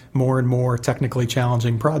on more and more technically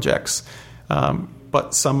challenging projects.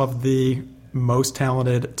 But some of the most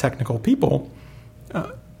talented technical people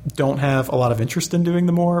don't have a lot of interest in doing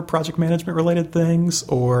the more project management related things,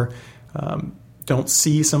 or don't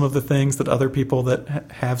see some of the things that other people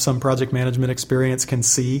that have some project management experience can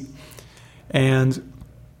see. And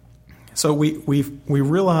so we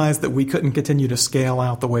realized that we couldn't continue to scale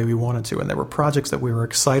out the way we wanted to, and there were projects that we were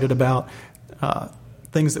excited about,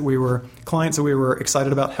 clients that we were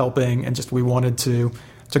excited about helping, and just we wanted to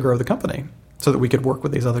grow the company so that we could work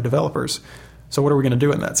with these other developers. So what are we going to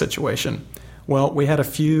do in that situation? Well, we had a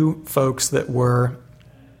few folks that were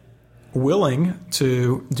willing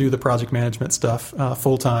to do the project management stuff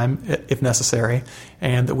full time if necessary,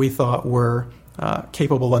 and that we thought were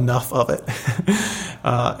capable enough of it.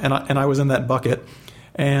 And I was in that bucket.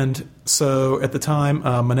 And so at the time,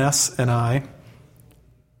 Maness and I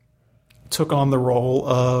took on the role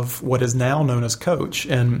of what is now known as coach.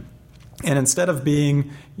 And instead of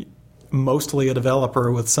being mostly a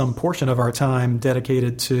developer with some portion of our time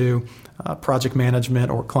dedicated to project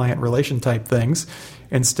management or client relation type things,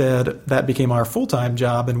 instead that became our full-time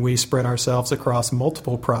job, and we spread ourselves across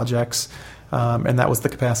multiple projects. And that was the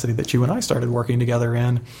capacity that you and I started working together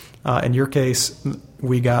in. In your case,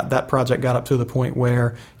 that project got up to the point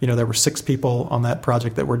where, there were 6 people on that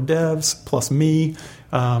project that were devs, plus me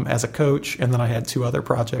as a coach, and then I had 2 other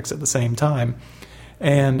projects at the same time.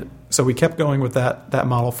 And so we kept going with that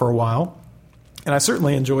model for a while. And I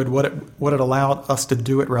certainly enjoyed what it allowed us to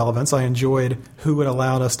do at Relevance. I enjoyed who it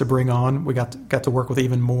allowed us to bring on. We got to work with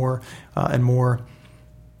even more and more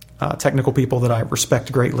technical people that I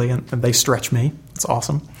respect greatly, and they stretch me. It's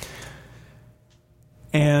awesome.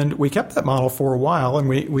 And we kept that model for a while, and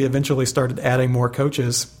we eventually started adding more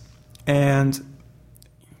coaches. And,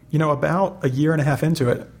 about a year and a half into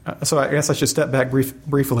it, so I guess I should step back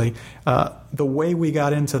briefly. The way we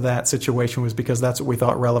got into that situation was because that's what we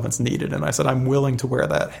thought Relevance needed. And I said, I'm willing to wear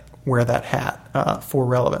that hat for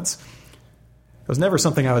Relevance. It was never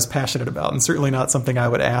something I was passionate about, and certainly not something I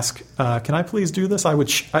would ask, can I please do this?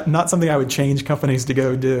 Not something I would change companies to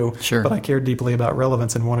go do. Sure. But I cared deeply about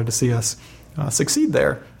Relevance and wanted to see us succeed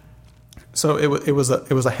there. So it was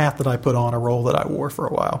a hat that I put on, a role that I wore for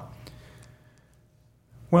a while.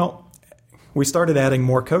 Well, we started adding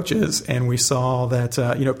more coaches, and we saw that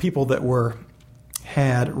people that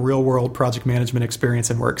had real world project management experience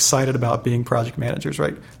and were excited about being project managers,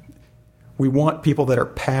 right? We want people that are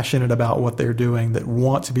passionate about what they're doing, that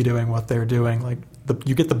want to be doing what they're doing. Like,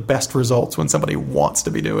 you get the best results when somebody wants to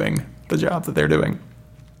be doing the job that they're doing.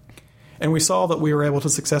 And we saw that we were able to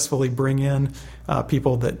successfully bring in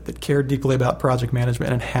people that cared deeply about project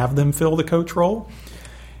management and have them fill the coach role.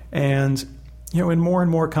 And, in more and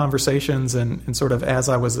more conversations and sort of as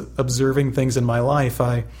I was observing things in my life,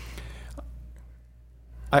 I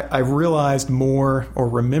realized more, or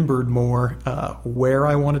remembered more, where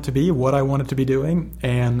I wanted to be, what I wanted to be doing,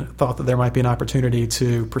 and thought that there might be an opportunity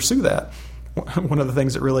to pursue that. One of the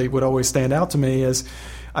things that really would always stand out to me is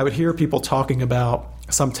I would hear people talking about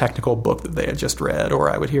some technical book that they had just read, or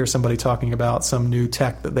I would hear somebody talking about some new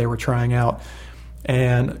tech that they were trying out.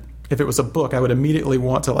 And if it was a book, I would immediately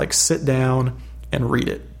want to sit down and read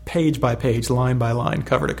it, page by page, line by line,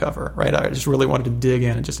 cover to cover, right? I just really wanted to dig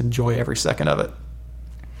in and just enjoy every second of it.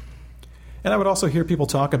 And I would also hear people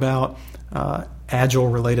talk about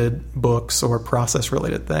agile-related books or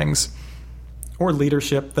process-related things, or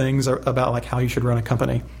leadership things about how you should run a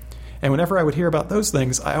company. And whenever I would hear about those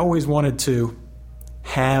things, I always wanted to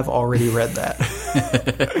have already read that.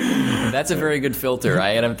 That's a very good filter.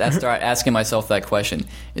 I had to start asking myself that question.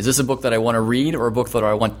 Is this a book that I want to read or a book that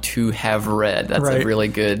I want to have read? That's a really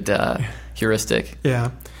good heuristic.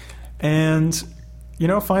 Yeah. And,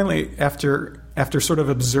 finally, after sort of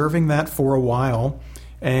observing that for a while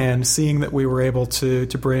and seeing that we were able to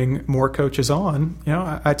bring more coaches on,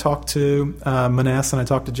 I talked to Maness and I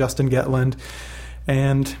talked to Justin Getland,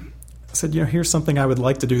 and I said, here's something I would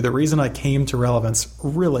like to do. The reason I came to Relevance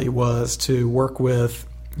really was to work with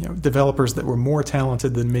developers that were more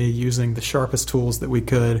talented than me, using the sharpest tools that we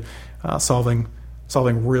could, solving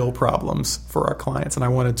real problems for our clients. And I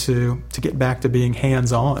wanted to get back to being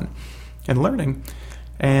hands-on and learning.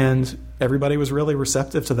 And everybody was really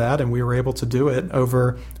receptive to that, and we were able to do it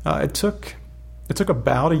over. It took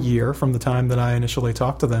about a year from the time that I initially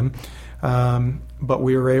talked to them, but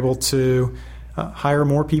we were able to hire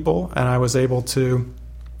more people, and I was able to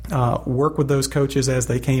work with those coaches as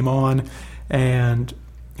they came on and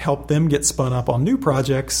help them get spun up on new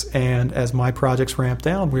projects. And as my projects ramped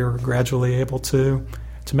down, we were gradually able to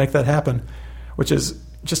make that happen, which is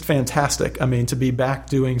just fantastic. I mean, to be back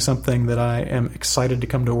doing something that I am excited to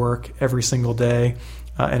come to work every single day,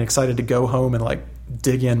 and excited to go home and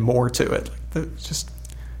dig in more to it.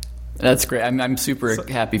 That's great. I'm super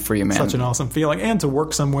happy for you, man. Such an awesome feeling, and to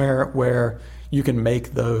work somewhere where you can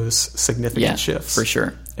make those significant shifts. For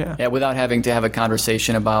sure. Yeah, without having to have a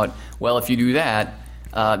conversation about, well, if you do that,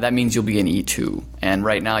 that means you'll be an E2. And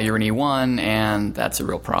right now you're an E1, and that's a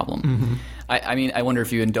real problem. Mm-hmm. I wonder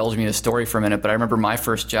if you indulge me in a story for a minute, but I remember my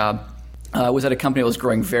first job was at a company that was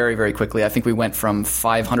growing very, very quickly. I think we went from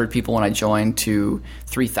 500 people when I joined to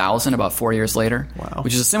 3,000 about 4 years later, wow.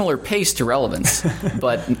 Which is a similar pace to Relevance,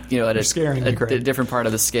 but at a different part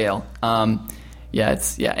of the scale.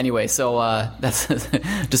 Anyway, so that's a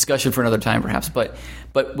discussion for another time perhaps. But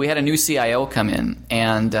we had a new CIO come in,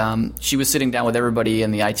 and she was sitting down with everybody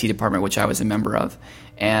in the IT department, which I was a member of.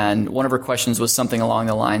 And one of her questions was something along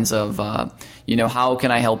the lines of, how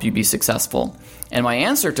can I help you be successful? And my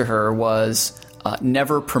answer to her was,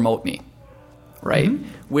 never promote me, right? Mm-hmm.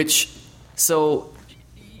 Which, so,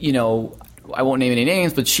 I won't name any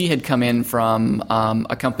names, but she had come in from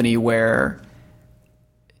a company where,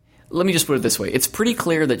 let me just put it this way. It's pretty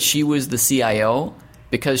clear that she was the CIO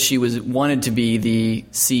because she wanted to be the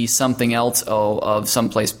C something else O of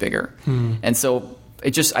someplace bigger. And so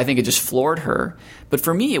I think it just floored her. But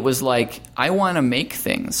for me, it was like, I want to make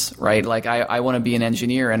things, right? Like I want to be an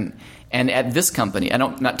engineer. And at this company, I'm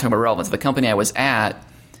not talking about Relevance, the company I was at,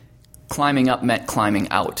 climbing up meant climbing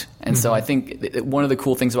out. And so I think one of the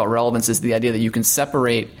cool things about Relevance is the idea that you can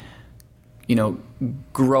separate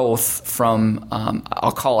growth from,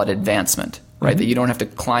 I'll call it advancement, right? Mm-hmm. That you don't have to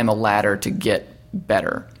climb a ladder to get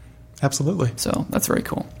better. Absolutely. So that's very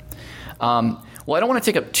cool. Well, I don't want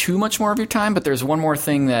to take up too much more of your time, but there's one more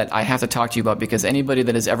thing that I have to talk to you about, because anybody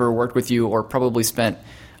that has ever worked with you or probably spent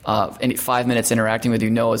 5 minutes interacting with you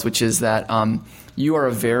knows, which is that you are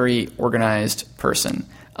a very organized person.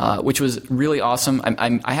 Which was really awesome.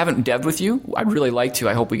 I haven't dev'd with you. I'd really like to.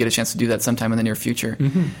 I hope we get a chance to do that sometime in the near future.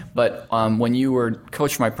 Mm-hmm. But when you were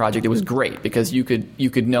coach for my project, it was great because you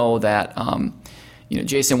could know that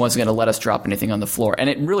Jason wasn't going to let us drop anything on the floor, and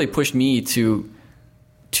it really pushed me to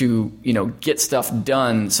get stuff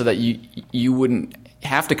done so that you wouldn't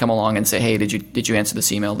have to come along and say, hey, did you answer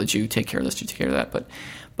this email? Did you take care of this? Did you take care of that?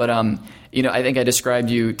 But I think I described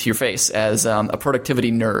you to your face as a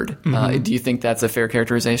productivity nerd. Mm-hmm. Do you think that's a fair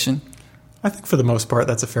characterization? I think for the most part,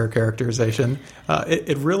 that's a fair characterization.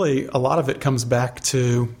 It really, a lot of it comes back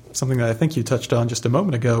to something that I think you touched on just a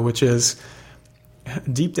moment ago, which is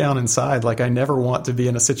deep down inside, like I never want to be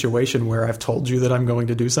in a situation where I've told you that I'm going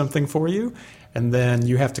to do something for you, and then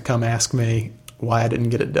you have to come ask me why I didn't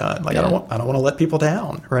get it done. Like, yeah. I don't want to let people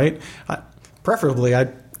down, right? Preferably,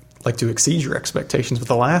 I'd like to exceed your expectations, but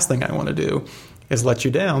the last thing I want to do is let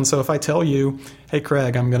you down. So if I tell you, hey,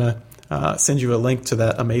 Craig, I'm going to send you a link to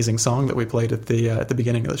that amazing song that we played at the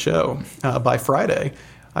beginning of the show by Friday,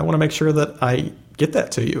 I want to make sure that I get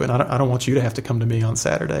that to you, and I don't want you to have to come to me on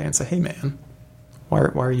Saturday and say, hey, man, why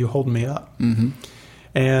are you holding me up? Mm-hmm.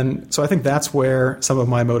 And so I think that's where some of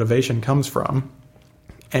my motivation comes from.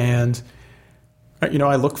 And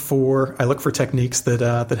I look for techniques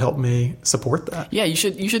that help me support that. Yeah, you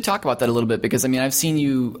should talk about that a little bit, because I've seen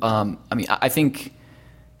you. I think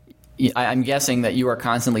I'm guessing that you are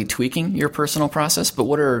constantly tweaking your personal process. But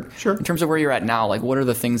Sure. In terms of where you're at now, like what are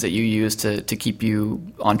the things that you use to keep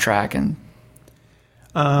you on track? And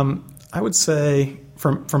I would say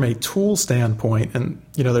from a tool standpoint, and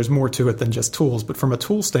there's more to it than just tools, but from a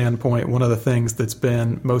tool standpoint, one of the things that's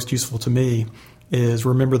been most useful to me is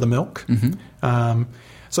Remember the Milk.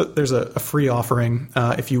 So there's a free offering.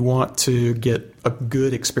 If you want to get a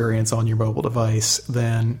good experience on your mobile device,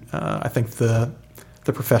 then I think the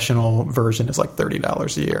professional version is like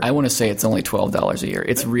 $30 a year. I want to say it's only $12 a year.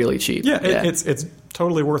 It's really cheap. Yeah, it's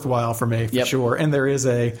totally worthwhile for me, for sure. And there is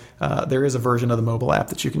a version of the mobile app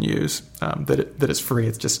that you can use that is free.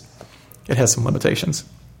 It's just, it has some limitations.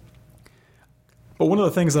 But one of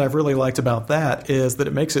the things that I've really liked about that is that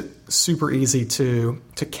it makes it super easy to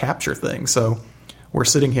capture things. So we're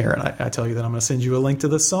sitting here, and I tell you that I'm going to send you a link to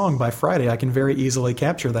this song by Friday. I can very easily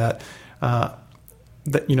capture that.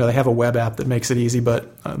 They have a web app that makes it easy,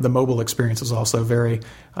 but the mobile experience is also very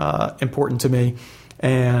important to me.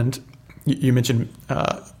 And you mentioned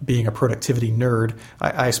being a productivity nerd.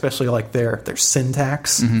 I especially like their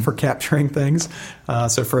syntax for capturing things.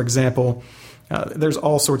 So, for example, there's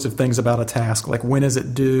all sorts of things about a task, like when is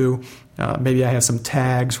it due? Maybe I have some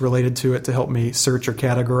tags related to it to help me search or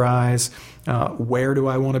categorize. Where do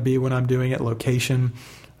I want to be when I'm doing it? Location.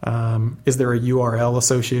 Is there a URL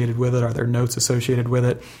associated with it? Are there notes associated with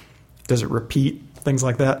it? Does it repeat? Things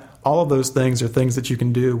like that. All of those things are things that you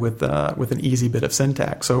can do with an easy bit of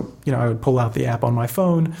syntax. So, I would pull out the app on my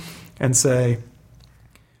phone and say,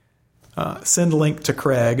 send link to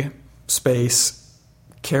Craig, space,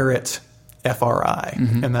 caret, FRI.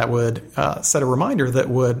 And that would set a reminder that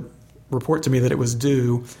would report to me that it was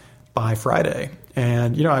due by Friday.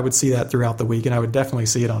 And, I would see that throughout the week, and I would definitely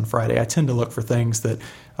see it on Friday. I tend to look for things that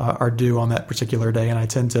are due on that particular day, and I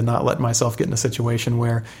tend to not let myself get in a situation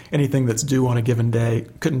where anything that's due on a given day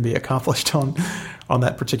couldn't be accomplished on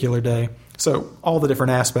that particular day. So all the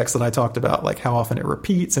different aspects that I talked about, like how often it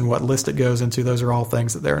repeats and what list it goes into, those are all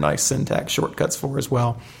things that there are nice syntax shortcuts for as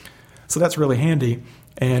well. So that's really handy,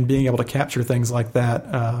 and being able to capture things like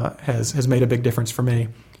that has made a big difference for me.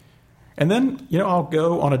 And then, I'll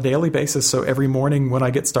go on a daily basis. So every morning when I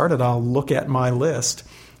get started, I'll look at my list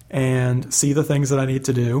and see the things that I need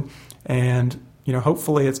to do. And,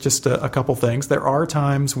 hopefully it's just a couple things. There are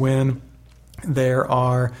times when there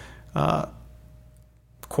are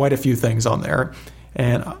quite a few things on there.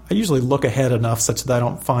 And I usually look ahead enough such that I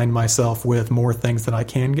don't find myself with more things that I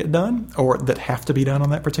can get done or that have to be done on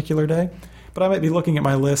that particular day. But I might be looking at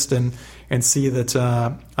my list and see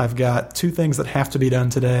that I've got 2 things that have to be done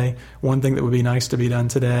today, 1 thing that would be nice to be done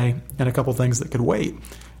today, and a couple things that could wait.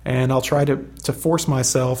 And I'll try to force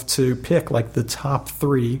myself to pick like the top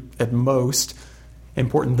 3 at most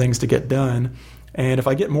important things to get done. And if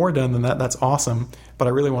I get more done than that, that's awesome. But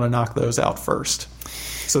I really want to knock those out first.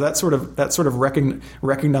 So that sort of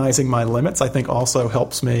recognizing my limits, I think, also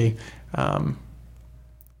helps me earn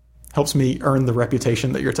the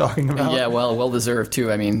reputation that you're talking about. Yeah, well deserved too.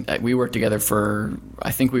 I mean, we worked together for,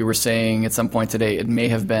 I think we were saying at some point today, it may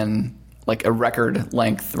have been like a record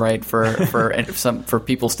length, right, for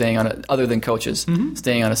people staying on it, other than coaches,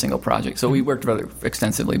 staying on a single project. So we worked rather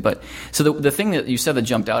extensively. But so the thing that you said that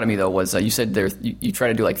jumped out at me though was you said you try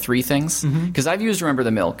to do like 3 things, because I've used Remember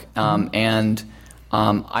the Milk, and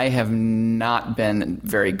I have not been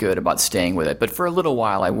very good about staying with it. But for a little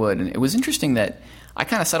while I would, and it was interesting that I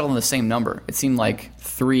kind of settled on the same number. It seemed like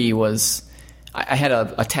 3 was... I had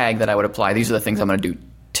a tag that I would apply. These are the things I'm going to do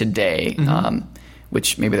today,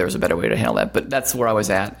 which maybe there was a better way to handle that. But that's where I was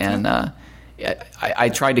at, and I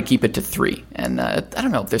tried to keep it to 3. And I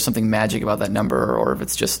don't know if there's something magic about that number or if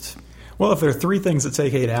it's just... Well, if there are 3 things that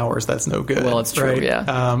take 8 hours, that's no good. Well, it's true, right?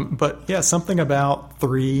 Yeah. But yeah, something about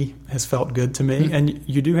 3 has felt good to me. And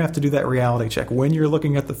you do have to do that reality check. When you're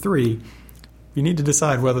looking at the 3, you need to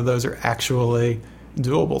decide whether those are actually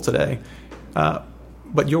doable today.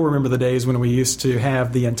 But you'll remember the days when we used to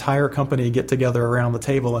have the entire company get together around the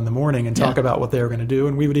table in the morning and talk about what they were going to do.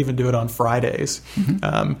 And we would even do it on Fridays,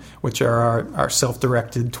 which are our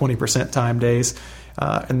self-directed 20% time days.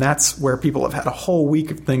 And that's where people have had a whole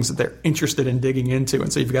week of things that they're interested in digging into.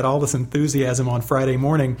 And so you've got all this enthusiasm on Friday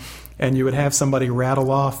morning, and you would have somebody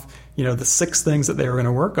rattle off, the 6 things that they were going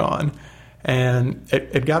to work on. And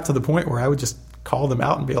it got to the point where I would just call them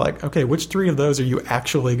out and be like, okay, which 3 of those are you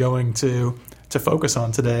actually going to focus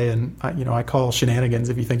on today? And I call shenanigans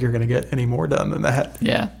if you think you're going to get any more done than that.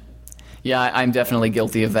 Yeah, I'm definitely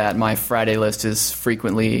guilty of that. My Friday list is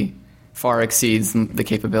frequently far exceeds the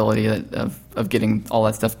capability of getting all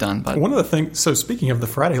that stuff done. But one of the things, so speaking of the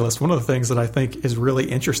Friday list, one of the things that I think is really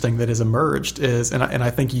interesting that has emerged is, and I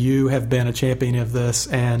think you have been a champion of this,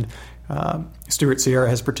 and Stuart Sierra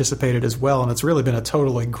has participated as well, and it's really been a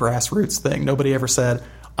totally grassroots thing. Nobody ever said,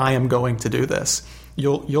 I am going to do this.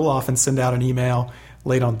 You'll often send out an email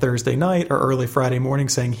late on Thursday night or early Friday morning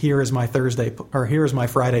saying, here is my Thursday or here is my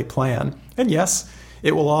Friday plan. And yes,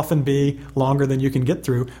 it will often be longer than you can get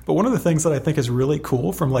through. But one of the things that I think is really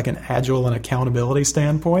cool from like an agile and accountability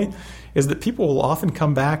standpoint is that people will often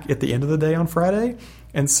come back at the end of the day on Friday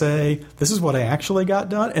and say, this is what I actually got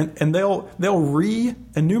done. And they'll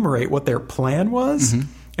re-enumerate what their plan was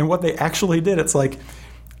and what they actually did. It's like,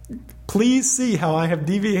 please see how I have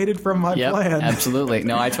deviated from my plan. Absolutely.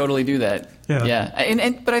 No, I totally do that.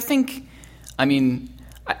 Yeah. But I think, I mean,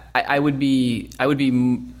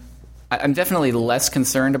 I'm definitely less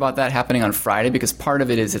concerned about that happening on Friday because part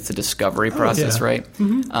of it is it's a discovery process, right?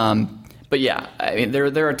 But yeah, I mean,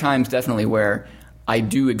 there are times definitely where I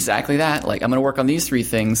do exactly that. Like, I'm going to work on these 3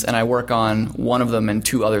 things, and I work on one of them and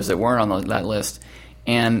 2 others that weren't on that list,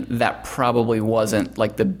 and that probably wasn't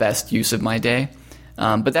like the best use of my day.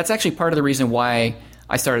 But that's actually part of the reason why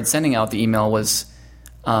I started sending out the email was,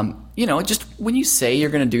 just when you say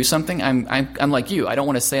you're going to do something, I'm like you. I don't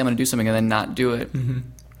want to say I'm going to do something and then not do it.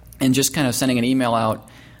 And just kind of sending an email out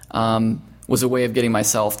was a way of getting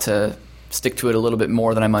myself to stick to it a little bit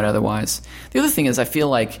more than I might otherwise. The other thing is I feel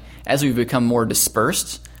like as we've become more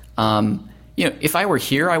dispersed, if I were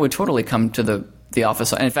here, I would totally come to the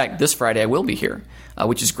office. And in fact, this Friday I will be here,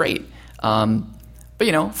 which is great.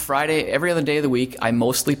 But, Friday, every other day of the week, I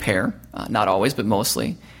mostly pair. Not always, but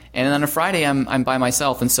mostly. And then on a Friday, I'm by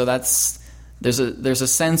myself. And so there's a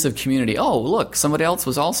sense of community. Oh, look, somebody else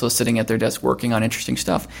was also sitting at their desk working on interesting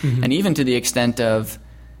stuff. And even to the extent of,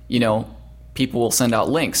 people will send out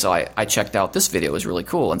links. So I checked out this video. It was really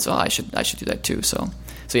cool. And so I should do that too. So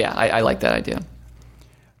yeah, I like that idea.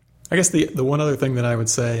 I guess the one other thing that I would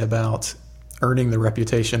say about earning the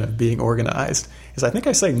reputation of being organized is I think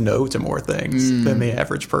I say no to more things than the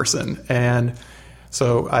average person. And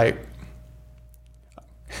so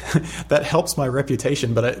that helps my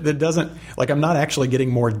reputation, but it doesn't, like, I'm not actually getting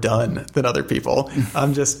more done than other people.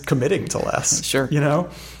 I'm just committing to less. Sure.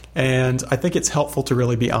 And I think it's helpful to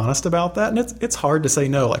really be honest about that. And it's hard to say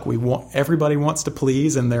no. Like, everybody wants to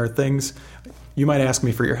please, and there are things you might ask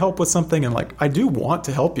me for your help with something, and like, I do want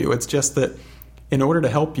to help you. It's just that in order to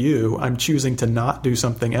help you, I'm choosing to not do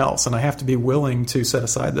something else, and I have to be willing to set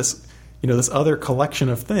aside this, this other collection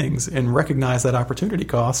of things and recognize that opportunity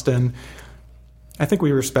cost. And I think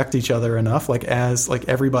we respect each other enough, like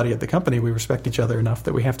everybody at the company, we respect each other enough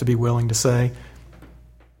that we have to be willing to say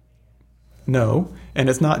no. And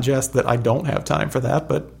it's not just that I don't have time for that,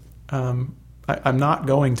 but I'm not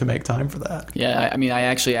going to make time for that. Yeah, I mean, I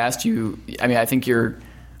actually asked you, I think there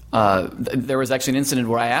was actually an incident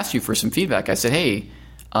where I asked you for some feedback. I said, hey,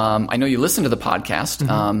 I know you listen to the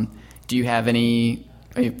podcast. Do you have any,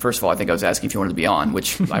 first of all, I think I was asking if you wanted to be on,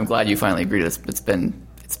 which I'm glad you finally agreed. It's been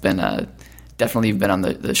definitely you've been on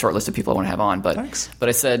the short list of people I want to have on. But Thanks. But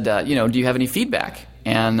I said, do you have any feedback?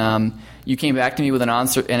 And you came back to me with an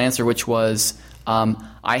answer which was,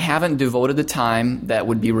 I haven't devoted the time that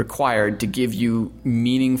would be required to give you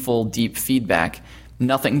meaningful, deep feedback.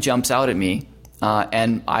 Nothing jumps out at me,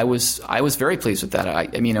 and I was very pleased with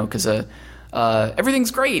that. Because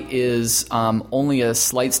everything's great is only a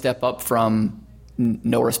slight step up from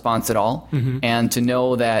no response at all, and to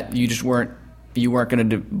know that you weren't going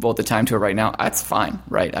to devote the time to it right now, that's fine,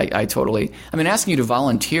 right? I totally. Asking you to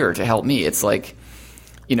volunteer to help me, it's like,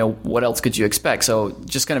 what else could you expect? So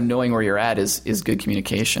just kind of knowing where you're at is good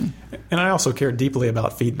communication. And I also care deeply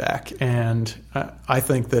about feedback. And I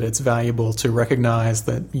think that it's valuable to recognize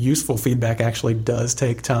that useful feedback actually does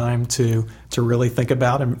take time to really think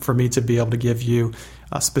about, and for me to be able to give you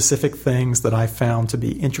specific things that I found to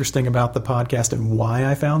be interesting about the podcast and why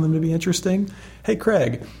I found them to be interesting. Hey,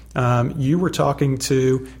 Craig, you were talking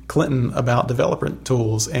to Clinton about development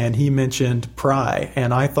tools, and he mentioned Pry,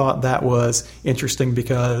 and I thought that was interesting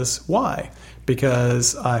because why?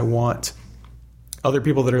 Because I want other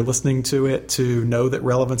people that are listening to it to know that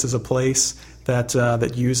Relevance is a place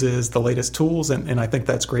that uses the latest tools, and I think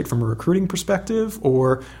that's great from a recruiting perspective.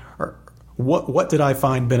 Or what did I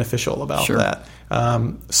find beneficial about that?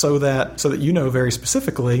 So that you know very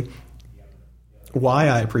specifically why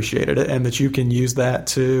I appreciated it, and that you can use that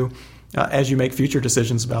to as you make future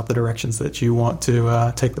decisions about the directions that you want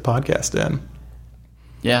to take the podcast in.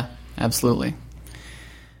 Yeah, absolutely.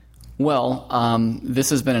 Well, this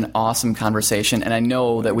has been an awesome conversation, and I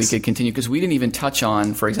know that we could continue because we didn't even touch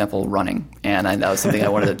on, for example, running, and that was something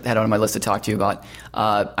I had on my list to talk to you about.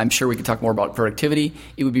 I'm sure we could talk more about productivity.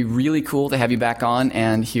 It would be really cool to have you back on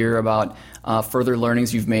and hear about further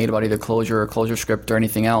learnings you've made about either Clojure or ClojureScript or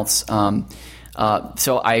anything else.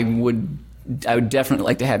 So I would definitely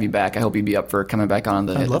like to have you back. I hope you'd be up for coming back on.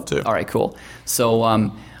 I'd love to. All right, cool.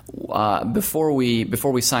 So before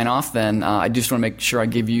we sign off, then I just want to make sure I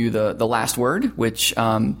give you the last word. Which,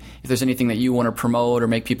 if there's anything that you want to promote or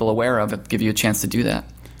make people aware of, I'll give you a chance to do that.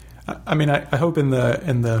 I mean, I hope in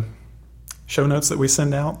the show notes that we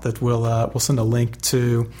send out that we'll send a link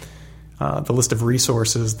to the list of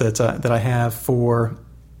resources that I have for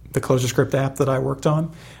the ClojureScript app that I worked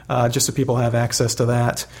on, just so people have access to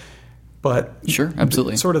that. But sure,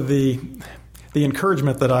 absolutely. Sort of the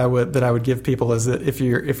encouragement that I would give people is that if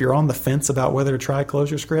you're on the fence about whether to try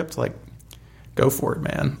ClojureScript, like, go for it,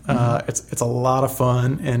 man. Mm-hmm. It's a lot of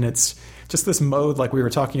fun, and it's just this mode like we were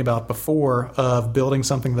talking about before of building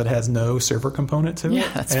something that has no server component to it. Yeah,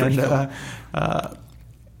 that's pretty cool.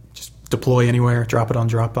 Just deploy anywhere, drop it on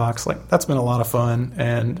Dropbox. Like, that's been a lot of fun,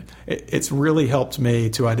 and it's really helped me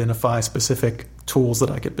to identify specific tools that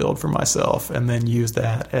I could build for myself and then use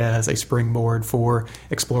that as a springboard for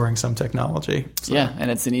exploring some technology. So. Yeah, and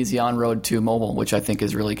it's an easy on-road to mobile, which I think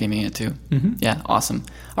is really convenient too. Mm-hmm. Yeah, awesome.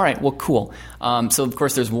 All right, well, cool. So, of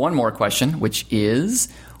course, there's one more question, which is,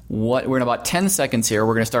 we're in about 10 seconds here.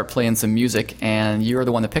 We're going to start playing some music, and you're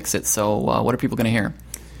the one that picks it. So what are people going to hear?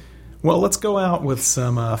 Well, let's go out with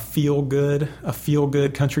some a feel-good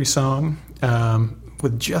country song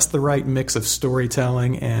with just the right mix of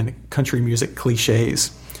storytelling and country music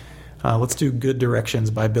cliches. Let's do Good Directions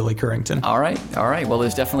by Billy Currington. All right. Well,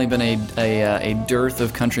 there's definitely been a dearth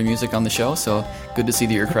of country music on the show, so good to see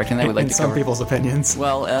that you're correcting that. We'd like in to some cover people's opinions.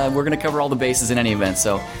 Well, we're going to cover all the bases in any event,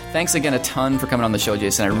 so thanks again a ton for coming on the show,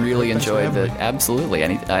 Jason. I really enjoyed it. Absolutely.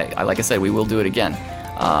 I like I said, we will do it again.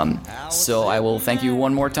 So I will thank you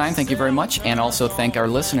one more time. Thank you very much, and also thank our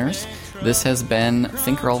listeners. This has been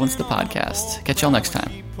Think Relevance, the podcast. Catch y'all next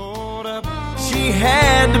time. She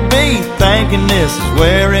had to be thinking this is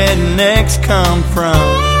where rednecks come from.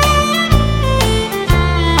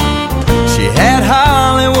 She had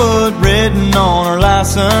Hollywood written on her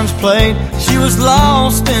license plate. She was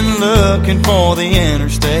lost and looking for the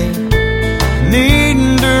interstate,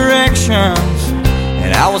 needing directions,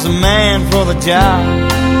 and I was a man for the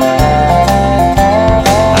job.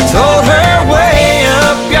 I told her way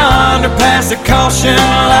up yonder past the caution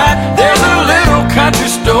light, there's a little country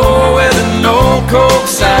store with a no coke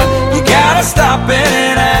sign. You gotta stop in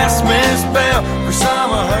and ask Miss Bell for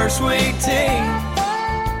some of her sweet tea.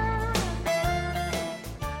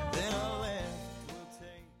 Then I left, we'll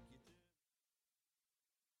take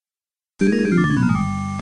you to